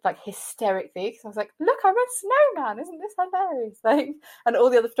laughed, like hysterically, because I was like, look, I'm a snowman. Isn't this hilarious? Like, and all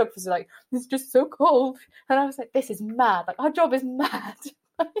the other photographers were like, it's just so cold. And I was like, this is mad. Like, our job is mad.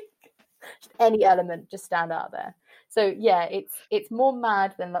 Like, any element, just stand out there. So yeah, it's more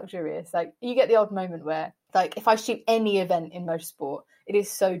mad than luxurious. Like, you get the odd moment where, like, if I shoot any event in motorsport, it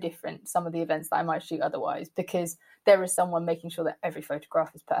is so different, some of the events that I might shoot otherwise, because there is someone making sure that every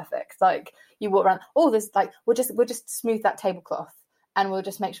photograph is perfect. Like, you walk around, there's like, we'll just smooth that tablecloth and we'll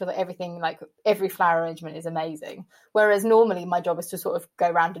just make sure that everything, like every flower arrangement is amazing. Whereas normally my job is to sort of go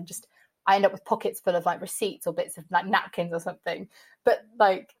around and I end up with pockets full of like receipts or bits of like napkins or something. But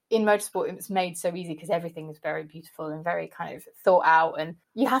like in motorsport, it's made so easy because everything is very beautiful and very kind of thought out, and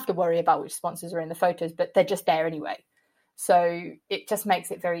you have to worry about which sponsors are in the photos, but they're just there anyway. So it just makes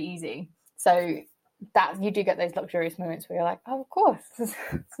it very easy. So that you do get those luxurious moments where you're like, oh, of course, this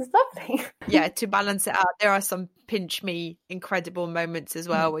is lovely. Yeah, to balance it out, there are some pinch me incredible moments as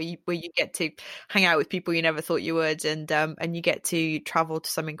well, where you get to hang out with people you never thought you would, and you get to travel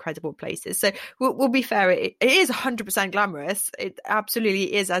to some incredible places. So we'll be fair, it is 100% glamorous. It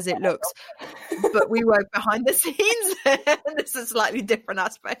absolutely is as it looks, but we work behind the scenes, and it's a slightly different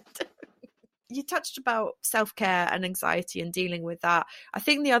aspect. You touched about self-care and anxiety and dealing with that. I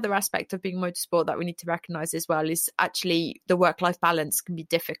think the other aspect of being motorsport that we need to recognize as well is actually the work-life balance can be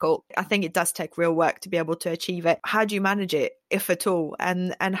difficult. I think it does take real work to be able to achieve it. How do you manage it, if at all?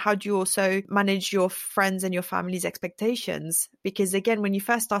 And how do you also manage your friends and your family's expectations? Because again, when you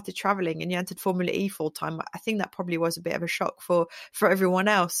first started traveling and you entered Formula E full-time, I think that probably was a bit of a shock for everyone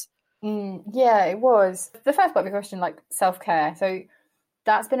else. Yeah, it was. The first part of the question, like self-care. So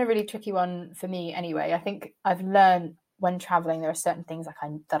that's been a really tricky one for me anyway. I think I've learned when traveling, there are certain things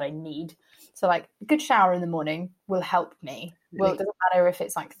that I need. So like a good shower in the morning will help me. Well, it doesn't matter if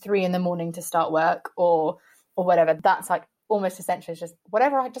it's like 3 a.m. to start work or whatever. That's like almost essential. It's just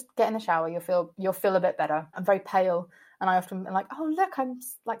whatever, I just get in the shower, you'll feel a bit better. I'm very pale and I often am like, oh look, I'm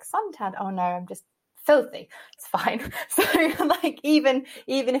like suntanned. Oh no, I'm just filthy. It's fine. So like even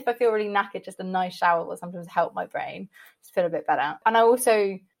if I feel really knackered, just a nice shower will sometimes help my brain just feel a bit better. And I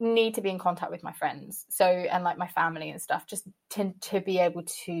also need to be in contact with my friends, and like my family and stuff, just to be able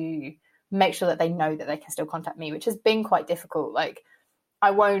to make sure that they know that they can still contact me, which has been quite difficult. Like, I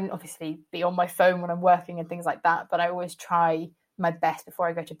won't obviously be on my phone when I'm working and things like that, but I always try my best before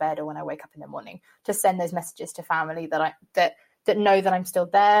I go to bed or when I wake up in the morning to send those messages to family that know that I'm still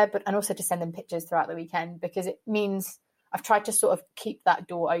there, and also to send them pictures throughout the weekend, because it means I've tried to sort of keep that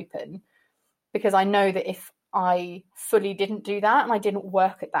door open, because I know that if I fully didn't do that and I didn't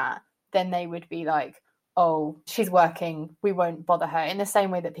work at that, then they would be like, oh, she's working, we won't bother her, in the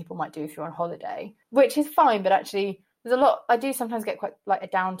same way that people might do if you're on holiday, which is fine. But actually there's a lot, I do sometimes get quite like a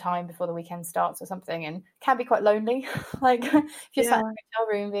downtime before the weekend starts or something, and can be quite lonely. Like if you're sat in a hotel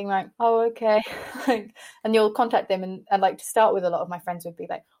room being like, oh, okay. Like, and you'll contact them and like to start with, a lot of my friends would be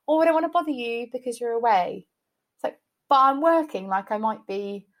like, oh, I don't want to bother you because you're away. It's like, but I'm working, like I might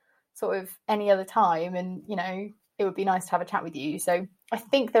be sort of any other time, and it would be nice to have a chat with you. So I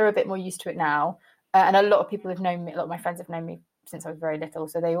think they're a bit more used to it now. And a lot of people have known me, a lot of my friends have known me since I was very little,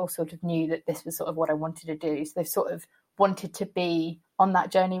 so they all sort of knew that this was sort of what I wanted to do. So they've sort of wanted to be on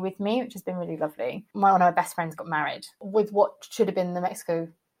that journey with me, which has been really lovely. One of my best friends got married with what should have been the Mexico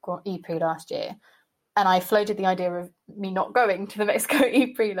E-Prix last year, and I floated the idea of me not going to the Mexico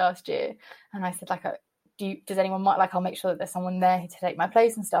E-Prix last year, and I said, like, does anyone mind, like, I'll make sure that there's someone there to take my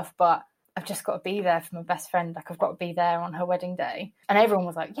place and stuff, but I've just got to be there for my best friend, like I've got to be there on her wedding day. And everyone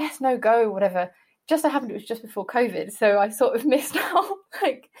was like, yes, no, go, whatever. Just so happened it was just before COVID, so I sort of missed out.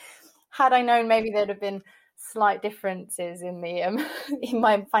 Like, had I known, maybe there'd have been slight differences in the in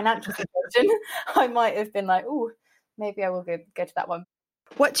my financial situation. I might have been like, oh, maybe I will go to that one.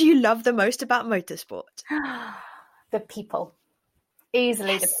 What do you love the most about motorsport? The people.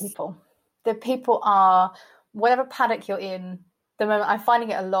 Easily. Yes. The people are, whatever paddock you're in, the moment I'm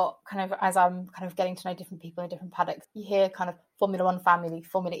finding it a lot kind of as I'm kind of getting to know different people in different paddocks. You hear kind of Formula One family,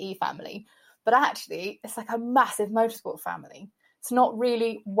 Formula E family, but actually it's like a massive motorsport family. It's not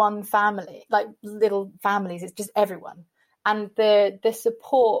really one family, like little families, it's just everyone. And the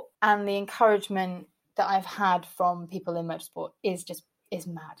support and the encouragement that I've had from people in motorsport is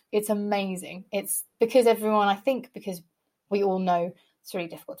mad. It's amazing. It's because everyone, I think, because we all know it's really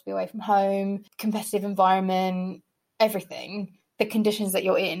difficult to be away from home, competitive environment, everything, the conditions that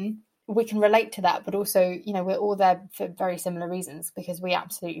you're in, we can relate to that. But also, you know, we're all there for very similar reasons because we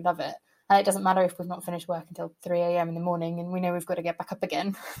absolutely love it. And it doesn't matter if we've not finished work until 3 a.m. in the morning and we know we've got to get back up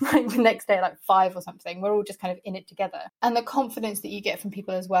again like the next day, like 5 or something. We're all just kind of in it together. And the confidence that you get from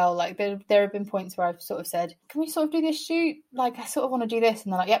people as well. Like there have been points where I've sort of said, can we sort of do this shoot? Like I sort of want to do this.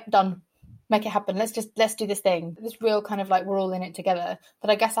 And they're like, yep, done. Make it happen. Let's do this thing. This real kind of like we're all in it together that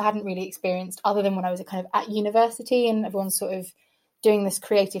I guess I hadn't really experienced other than when I was kind of at university and everyone's sort of doing this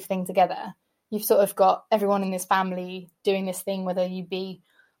creative thing together. You've sort of got everyone in this family doing this thing, whether you be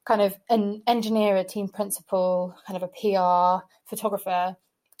kind of an engineer, a team principal, kind of a PR, photographer,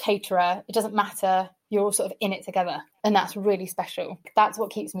 caterer. It doesn't matter. You're all sort of in it together. And that's really special. That's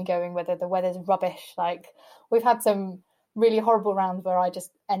what keeps me going, whether the weather's rubbish. Like we've had some really horrible rounds where I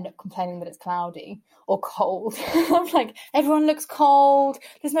just end up complaining that it's cloudy or cold. I'm like, everyone looks cold.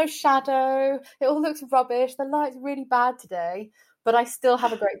 There's no shadow. It all looks rubbish. The light's really bad today. But I still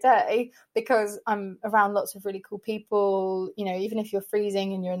have a great day because I'm around lots of really cool people. You know, even if you're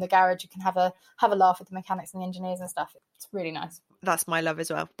freezing and you're in the garage, you can have a laugh with the mechanics and the engineers and stuff. It's really nice. That's my love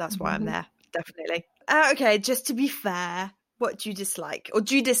as well. That's why I'm there. Definitely. Okay, just to be fair, what do you dislike? Or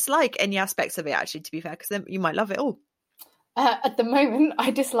do you dislike any aspects of it, actually, to be fair? Because then you might love it all. At the moment,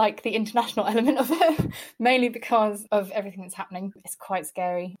 I dislike the international element of it, mainly because of everything that's happening. It's quite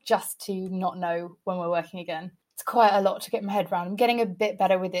scary just to not know when we're working again. It's quite a lot to get my head around. I'm getting a bit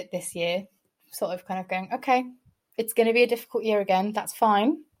better with it this year, sort of kind of going, okay, it's going to be a difficult year again. That's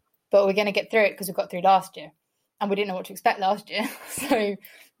fine, but we're going to get through it because we got through last year and we didn't know what to expect last year. So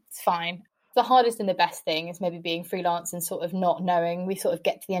it's fine. The hardest and the best thing is maybe being freelance and sort of not knowing. We sort of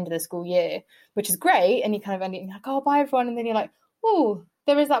get to the end of the school year, which is great. And you kind of end up like, oh, bye everyone. And then you're like, oh,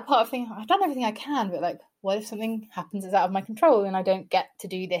 there is that part of thing. I've done everything I can, but like, what if something happens that's out of my control and I don't get to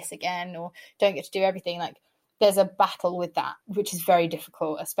do this again or don't get to do everything? Like, there's a battle with that, which is very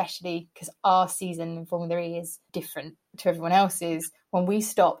difficult, especially because our season in Formula E is different to everyone else's. When we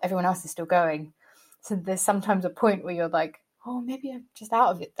stop, everyone else is still going. So there's sometimes a point where you're like, oh, maybe I'm just out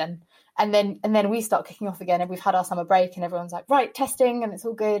of it then. And then we start kicking off again and we've had our summer break and everyone's like, right, testing and it's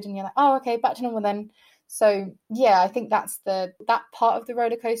all good. And you're like, oh, okay, back to normal then. So yeah, I think that's that part of the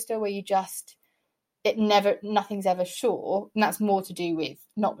roller coaster where you just, nothing's ever sure. And that's not to do with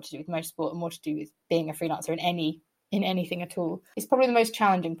motorsport and more to do with being a freelancer in anything at all. It's probably the most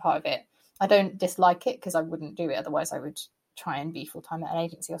challenging part of it. I don't dislike it because I wouldn't do it. Otherwise I would try and be full-time at an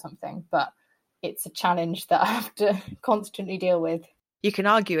agency or something. But it's a challenge that I have to constantly deal with. You can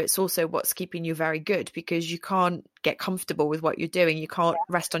argue it's also what's keeping you very good because you can't get comfortable with what you're doing. You can't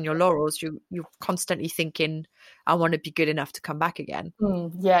rest on your laurels. You're constantly thinking, I want to be good enough to come back again.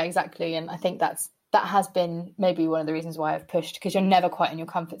 Yeah, exactly. And I think that has been maybe one of the reasons why I've pushed, because you're never quite in your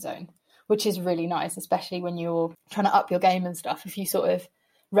comfort zone, which is really nice, especially when you're trying to up your game and stuff. If you sort of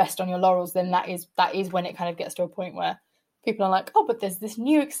rest on your laurels, then that is when it kind of gets to a point where people are like, oh, but there's this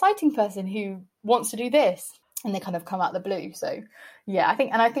new exciting person who wants to do this. And they kind of come out of the blue. So yeah, I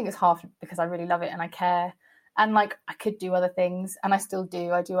think it's half because I really love it and I care. And like I could do other things and I still do.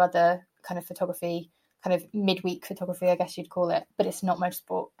 I do other kind of photography, kind of midweek photography, I guess you'd call it, but it's not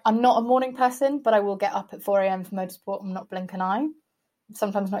motorsport. I'm not a morning person, but I will get up at 4 a.m. for motorsport and not blink an eye.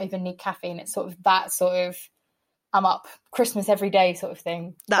 Sometimes not even need caffeine. It's sort of that sort of I'm up Christmas every day sort of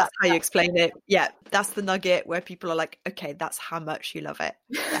thing. That's how you explain it. Yeah, that's the nugget where people are like, okay, that's how much you love it.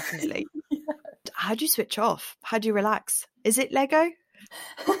 Definitely. Yeah. How do you switch off? How do you relax? Is it Lego?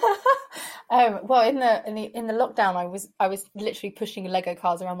 Well, in the lockdown, I was literally pushing Lego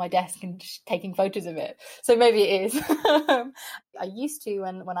cars around my desk and just taking photos of it. So maybe it is. I used to,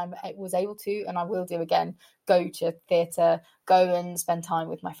 when I was able to, and I will do again, go to theatre, go and spend time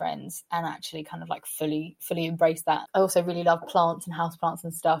with my friends, and actually kind of like fully embrace that. I also really love plants and houseplants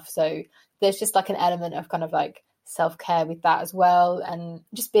and stuff. So there's just like an element of kind of like self-care with that as well, and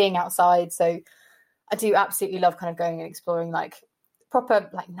just being outside. So I do absolutely love kind of going and exploring like proper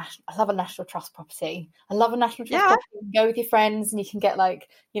like national. I love a National Trust property. I love a National Trust property. You can go with your friends and you can get like,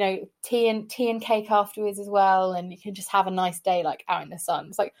 you know, tea and cake afterwards as well, and you can just have a nice day like out in the sun.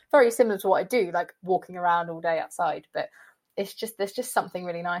 It's like very similar to what I do, like walking around all day outside, but it's just, there's just something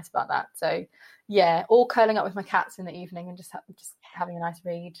really nice about that. So yeah, all curling up with my cats in the evening and just having a nice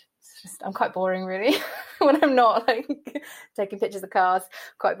read. It's just, I'm quite boring really when I'm not like taking pictures of cars.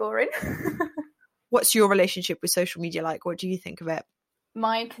 Quite boring. What's your relationship with social media like? What do you think of it?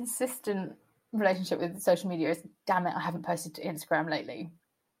 My consistent relationship with social media is, damn it, I haven't posted to Instagram lately.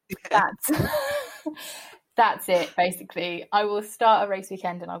 That's it, basically. I will start a race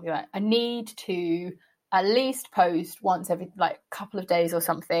weekend and I'll be like, I need to at least post once every like couple of days or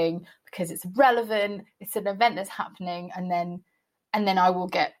something, because it's relevant, it's an event that's happening, and then I will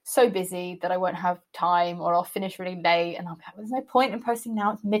get so busy that I won't have time, or I'll finish really late and I'll be like, there's no point in posting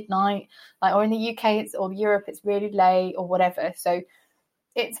now, it's midnight, like, or in the UK or Europe it's really late or whatever. So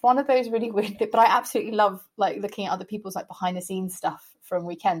it's one of those really weird things, but I absolutely love like looking at other people's like behind the scenes stuff from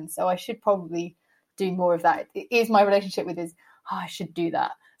weekends. So I should probably do more of that. It is my relationship with is, I should do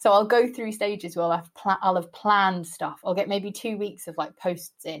that. So I'll go through stages where I'll have planned stuff. I'll get maybe 2 weeks of like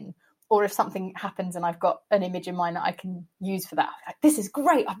posts in, or if something happens and I've got an image in mind that I can use for that, I'm like, this is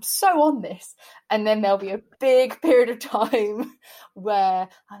great, I'm so on this. And then there'll be a big period of time where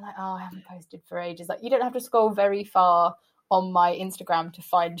I'm like, oh, I haven't posted for ages. Like, you don't have to scroll very far on my Instagram to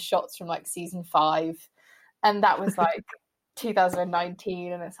find shots from like season 5, and that was like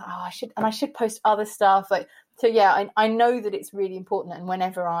 2019, and it's like, oh, I should post other stuff. Like, so yeah, I know that it's really important, and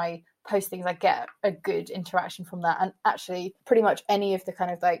whenever I post things I get a good interaction from that. And actually pretty much any of the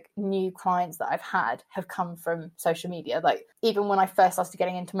kind of like new clients that I've had have come from social media. Like, even when I first started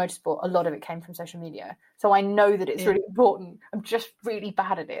getting into motorsport, a lot of it came from social media. So I know that it's really important. I'm just really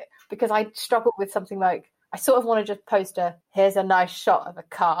bad at it, because I struggle with something like, I sort of want to just post here's a nice shot of a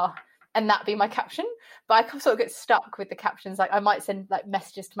car, and that be my caption. But I sort of get stuck with the captions. Like, I might send like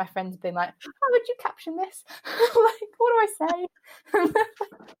messages to my friends being like, how would you caption this? Like, what do I say?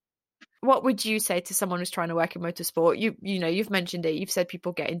 What would you say to someone who's trying to work in motorsport? You know, you've mentioned it. You've said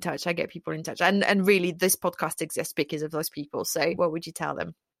people get in touch. I get people in touch. And really, this podcast exists because of those people. So what would you tell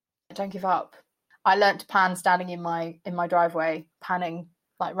them? Don't give up. I learned to pan standing in my driveway, panning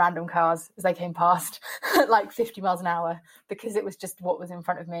like random cars as they came past at like 50 miles an hour, because it was just what was in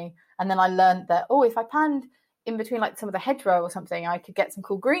front of me. And then I learned that, if I panned in between like some of the hedgerow or something, I could get some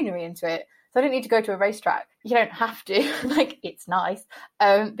cool greenery into it. So I don't need to go to a racetrack. You don't have to. Like, it's nice,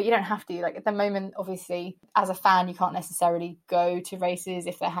 but you don't have to. Like, at the moment, obviously, as a fan, you can't necessarily go to races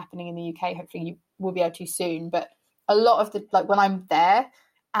if they're happening in the UK. Hopefully you will be able to soon. But a lot of the, like, when I'm there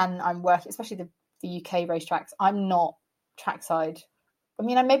and I'm working, especially the UK racetracks, I'm not trackside. I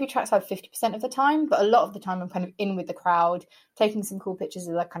mean, I may be trackside 50% of the time, but a lot of the time I'm kind of in with the crowd, taking some cool pictures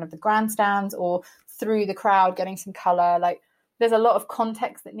of like kind of the grandstands, or through the crowd, getting some colour. Like, there's a lot of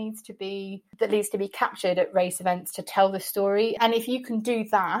context that needs to be captured at race events to tell the story. And if you can do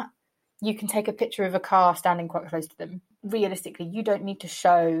that, you can take a picture of a car standing quite close to them. Realistically, you don't need to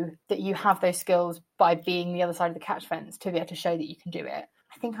show that you have those skills by being the other side of the catch fence to be able to show that you can do it.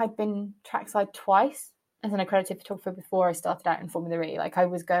 I think I'd been trackside twice as an accredited photographer before I started out in Formula E. Like, I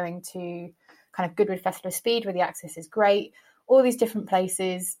was going to kind of Goodwood Festival of Speed, where the access is great, all these different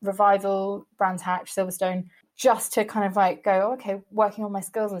places, Revival, Brands Hatch, Silverstone, just to kind of like go, okay, working on my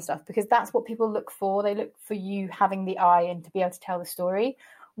skills and stuff, because that's what people look for. They look for you having the eye and to be able to tell the story.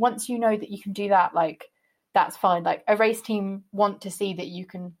 Once you know that you can do that, like, that's fine. Like, a race team want to see that you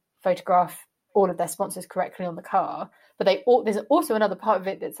can photograph all of their sponsors correctly on the car, but there's also another part of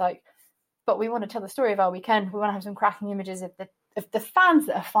it that's like, but we want to tell the story of our weekend. We want to have some cracking images of the fans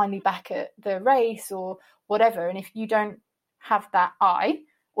that are finally back at the race or whatever. And if you don't have that eye,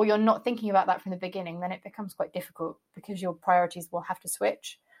 or you're not thinking about that from the beginning, then it becomes quite difficult, because your priorities will have to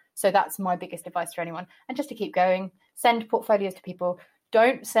switch. So that's my biggest advice to anyone. And just to keep going, send portfolios to people.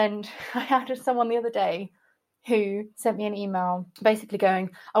 Don't send, I had someone the other day who sent me an email basically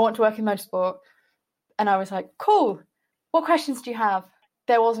going, I want to work in motorsport. And I was like, cool, what questions do you have?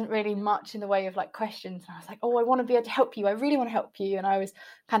 There wasn't really much in the way of like questions. And I was like, I want to be able to help you. I really want to help you. And I was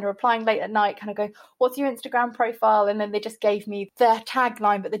kind of replying late at night, kind of going, what's your Instagram profile? And then they just gave me their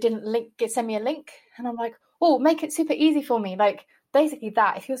tagline, but they didn't send me a link. And I'm like, make it super easy for me. Like, basically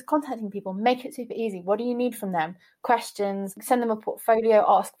that, if you're contacting people, make it super easy. What do you need from them? Questions, send them a portfolio,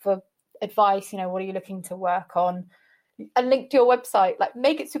 ask for advice. What are you looking to work on? A link to your website, like,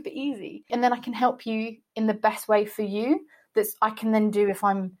 make it super easy. And then I can help you in the best way for you, that I can then do if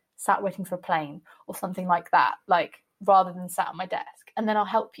I'm sat waiting for a plane or something like that, like, rather than sat at my desk. And then I'll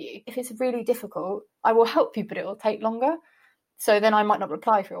help you. If it's really difficult, I will help you, but it will take longer. So then I might not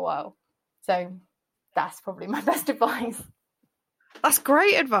reply for a while. So that's probably my best advice. That's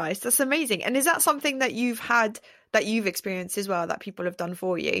great advice. That's amazing. And is that something that you've experienced as well, that people have done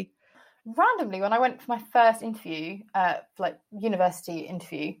for you? randomly, when I went for my first interview, like university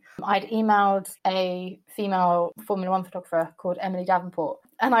interview, I'd emailed a female Formula One photographer called Emily Davenport,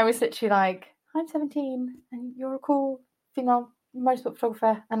 and I was literally like, I'm 17 and you're a cool female motorsport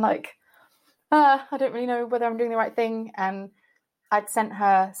photographer, and like, I don't really know whether I'm doing the right thing. And I'd sent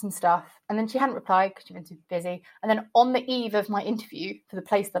her some stuff, and then she hadn't replied because she'd been super busy. And then on the eve of my interview for the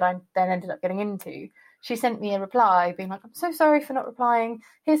place that I then ended up getting into, she sent me a reply being like, I'm so sorry for not replying.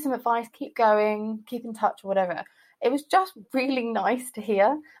 Here's some advice. Keep going, keep in touch, or whatever. It was just really nice to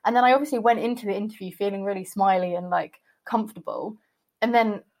hear. And then I obviously went into the interview feeling really smiley and like comfortable. And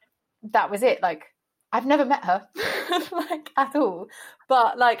then that was it. Like, I've never met her like at all,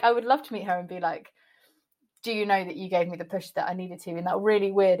 but like, I would love to meet her and be like, do you know that you gave me the push that I needed to? And that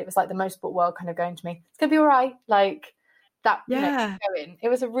really weird. It was like the motorsport world kind of going to me, it's gonna be all right. Like that, yeah. It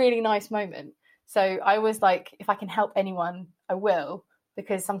was a really nice moment. So I was like, if I can help anyone, I will,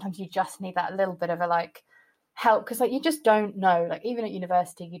 because sometimes you just need that little bit of a like help, because like you just don't know. Like even at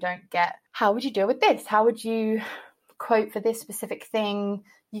university, you don't get, how would you deal with this? How would you quote for this specific thing?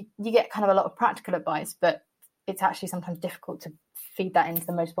 You get kind of a lot of practical advice, but it's actually sometimes difficult to feed that into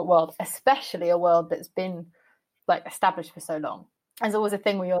the motorsport world, especially a world that's been like established for so long. There's always a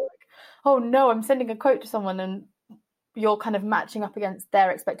thing where you're like, oh no, I'm sending a quote to someone, and you're kind of matching up against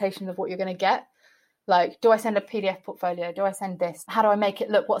their expectations of what you're going to get. Like, do I send a PDF portfolio? Do I send this? How do I make it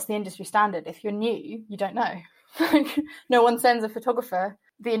look? What's the industry standard? If you're new, you don't know. No one sends a photographer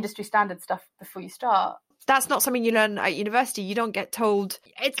the industry standard stuff before you start. That's not something you learn at university. You don't get told.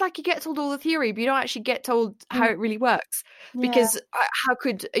 It's like you get told all the theory, but you don't actually get told how it really works. Because how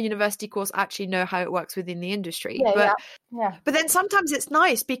could a university course actually know how it works within the industry? But then sometimes it's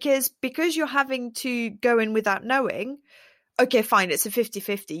nice because you're having to go in without knowing. Okay, fine, it's a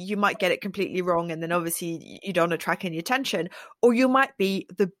 50-50. You might get it completely wrong, and then obviously you don't attract any attention. Or you might be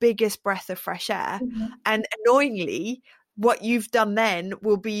the biggest breath of fresh air. Mm-hmm. And annoyingly, what you've done then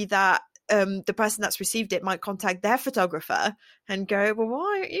will be that the person that's received it might contact their photographer and go, well,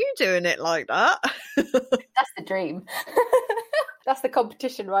 why aren't you doing it like that? That's the dream. That's the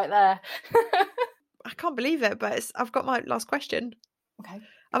competition right there. I can't believe it, but I've got my last question. Okay.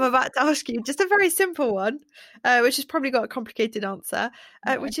 I'm about to ask you just a very simple one, which has probably got a complicated answer,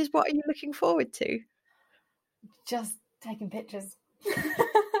 which is, what are you looking forward to? Just taking pictures.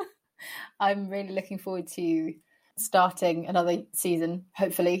 I'm really looking forward to starting another season,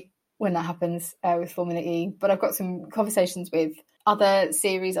 hopefully, when that happens with Formula E. But I've got some conversations with other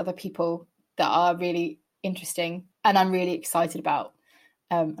series, other people that are really interesting and I'm really excited about.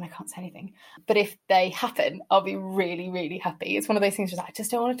 And I can't say anything. But if they happen, I'll be really, really happy. It's one of those things where I just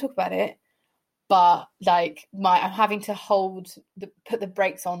don't want to talk about it. But like I'm having to put the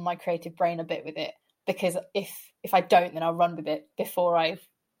brakes on my creative brain a bit with it, because if I don't, then I'll run with it before I've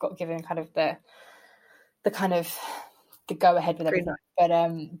got given kind of the go ahead with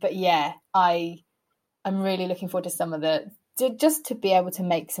everything. But yeah, I'm really looking forward to some of just to be able to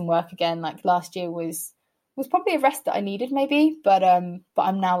make some work again. Like last year was probably a rest that I needed maybe, but I'm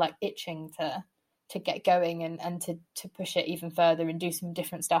now like itching to get going and to push it even further and do some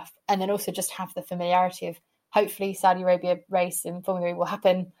different stuff, and then also just have the familiarity of hopefully Saudi Arabia race in Formula E will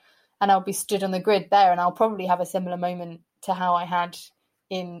happen, and I'll be stood on the grid there, and I'll probably have a similar moment to how I had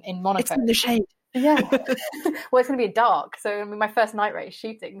in Monaco. It's in the shade. Yeah. Well, it's going to be dark, so I mean, my first night race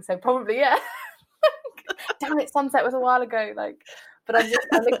shooting, so probably damn it, sunset was a while ago. Like, but I'm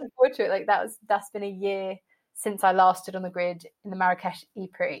looking forward to it. Like that's been a year since I last stood on the grid in the Marrakesh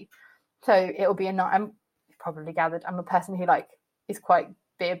E-Prix, so it'll be a night. I'm probably gathered. I'm a person who like is quite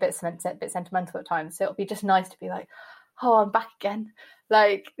a bit sentimental at times, so it'll be just nice to be like, oh, I'm back again.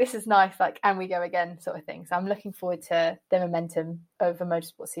 Like, this is nice, like, and we go again sort of thing. So I'm looking forward to the momentum of a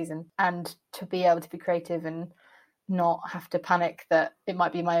motorsport season and to be able to be creative and not have to panic that it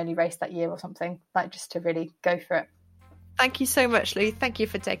might be my only race that year or something, like just to really go for it. Thank you so much, Lou. Thank you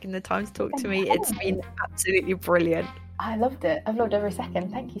for taking the time to talk to me. It's been absolutely brilliant. I loved it. I've loved every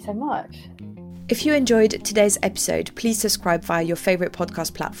second. Thank you so much. If you enjoyed today's episode, please subscribe via your favourite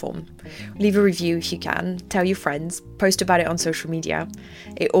podcast platform. Leave a review if you can, tell your friends, post about it on social media.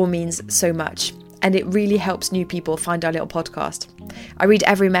 It all means so much, and it really helps new people find our little podcast. I read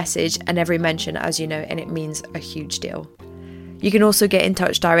every message and every mention, as you know, and it means a huge deal. You can also get in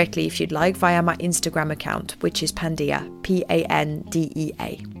touch directly if you'd like via my Instagram account, which is Pandea,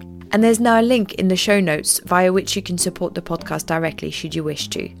 Pandea. And there's now a link in the show notes via which you can support the podcast directly should you wish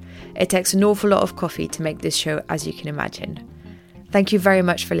to. It takes an awful lot of coffee to make this show, as you can imagine. Thank you very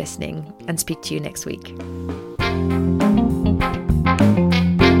much for listening, and speak to you next week.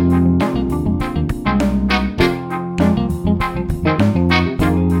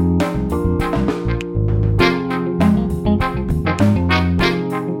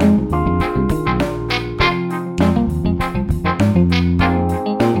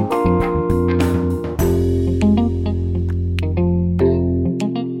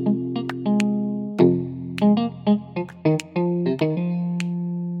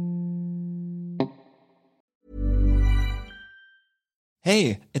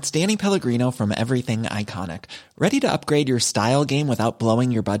 Hey, it's Danny Pellegrino from Everything Iconic. Ready to upgrade your style game without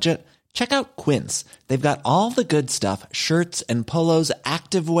blowing your budget? Check out Quince. They've got all the good stuff, shirts and polos,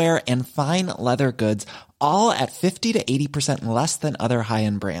 activewear, and fine leather goods, all at 50 to 80% less than other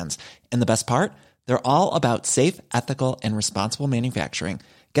high-end brands. And the best part? They're all about safe, ethical, and responsible manufacturing.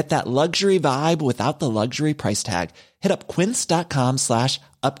 Get that luxury vibe without the luxury price tag. Hit up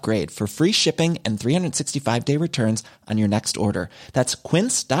quince.com/upgrade for free shipping and 365-day returns on your next order. That's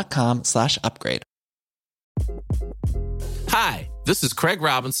quince.com/upgrade. Hi, this is Craig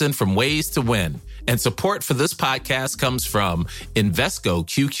Robinson from Ways to Win, and support for this podcast comes from Invesco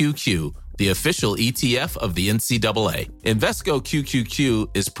QQQ, the official ETF of the NCAA. Invesco QQQ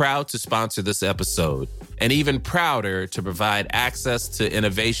is proud to sponsor this episode, and even prouder to provide access to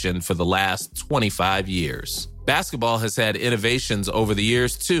innovation for the last 25 years. Basketball has had innovations over the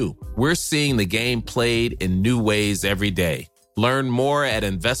years, too. We're seeing the game played in new ways every day. Learn more at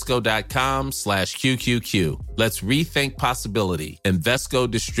Invesco.com/QQQ. Let's rethink possibility.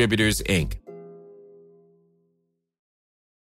 Invesco Distributors, Inc.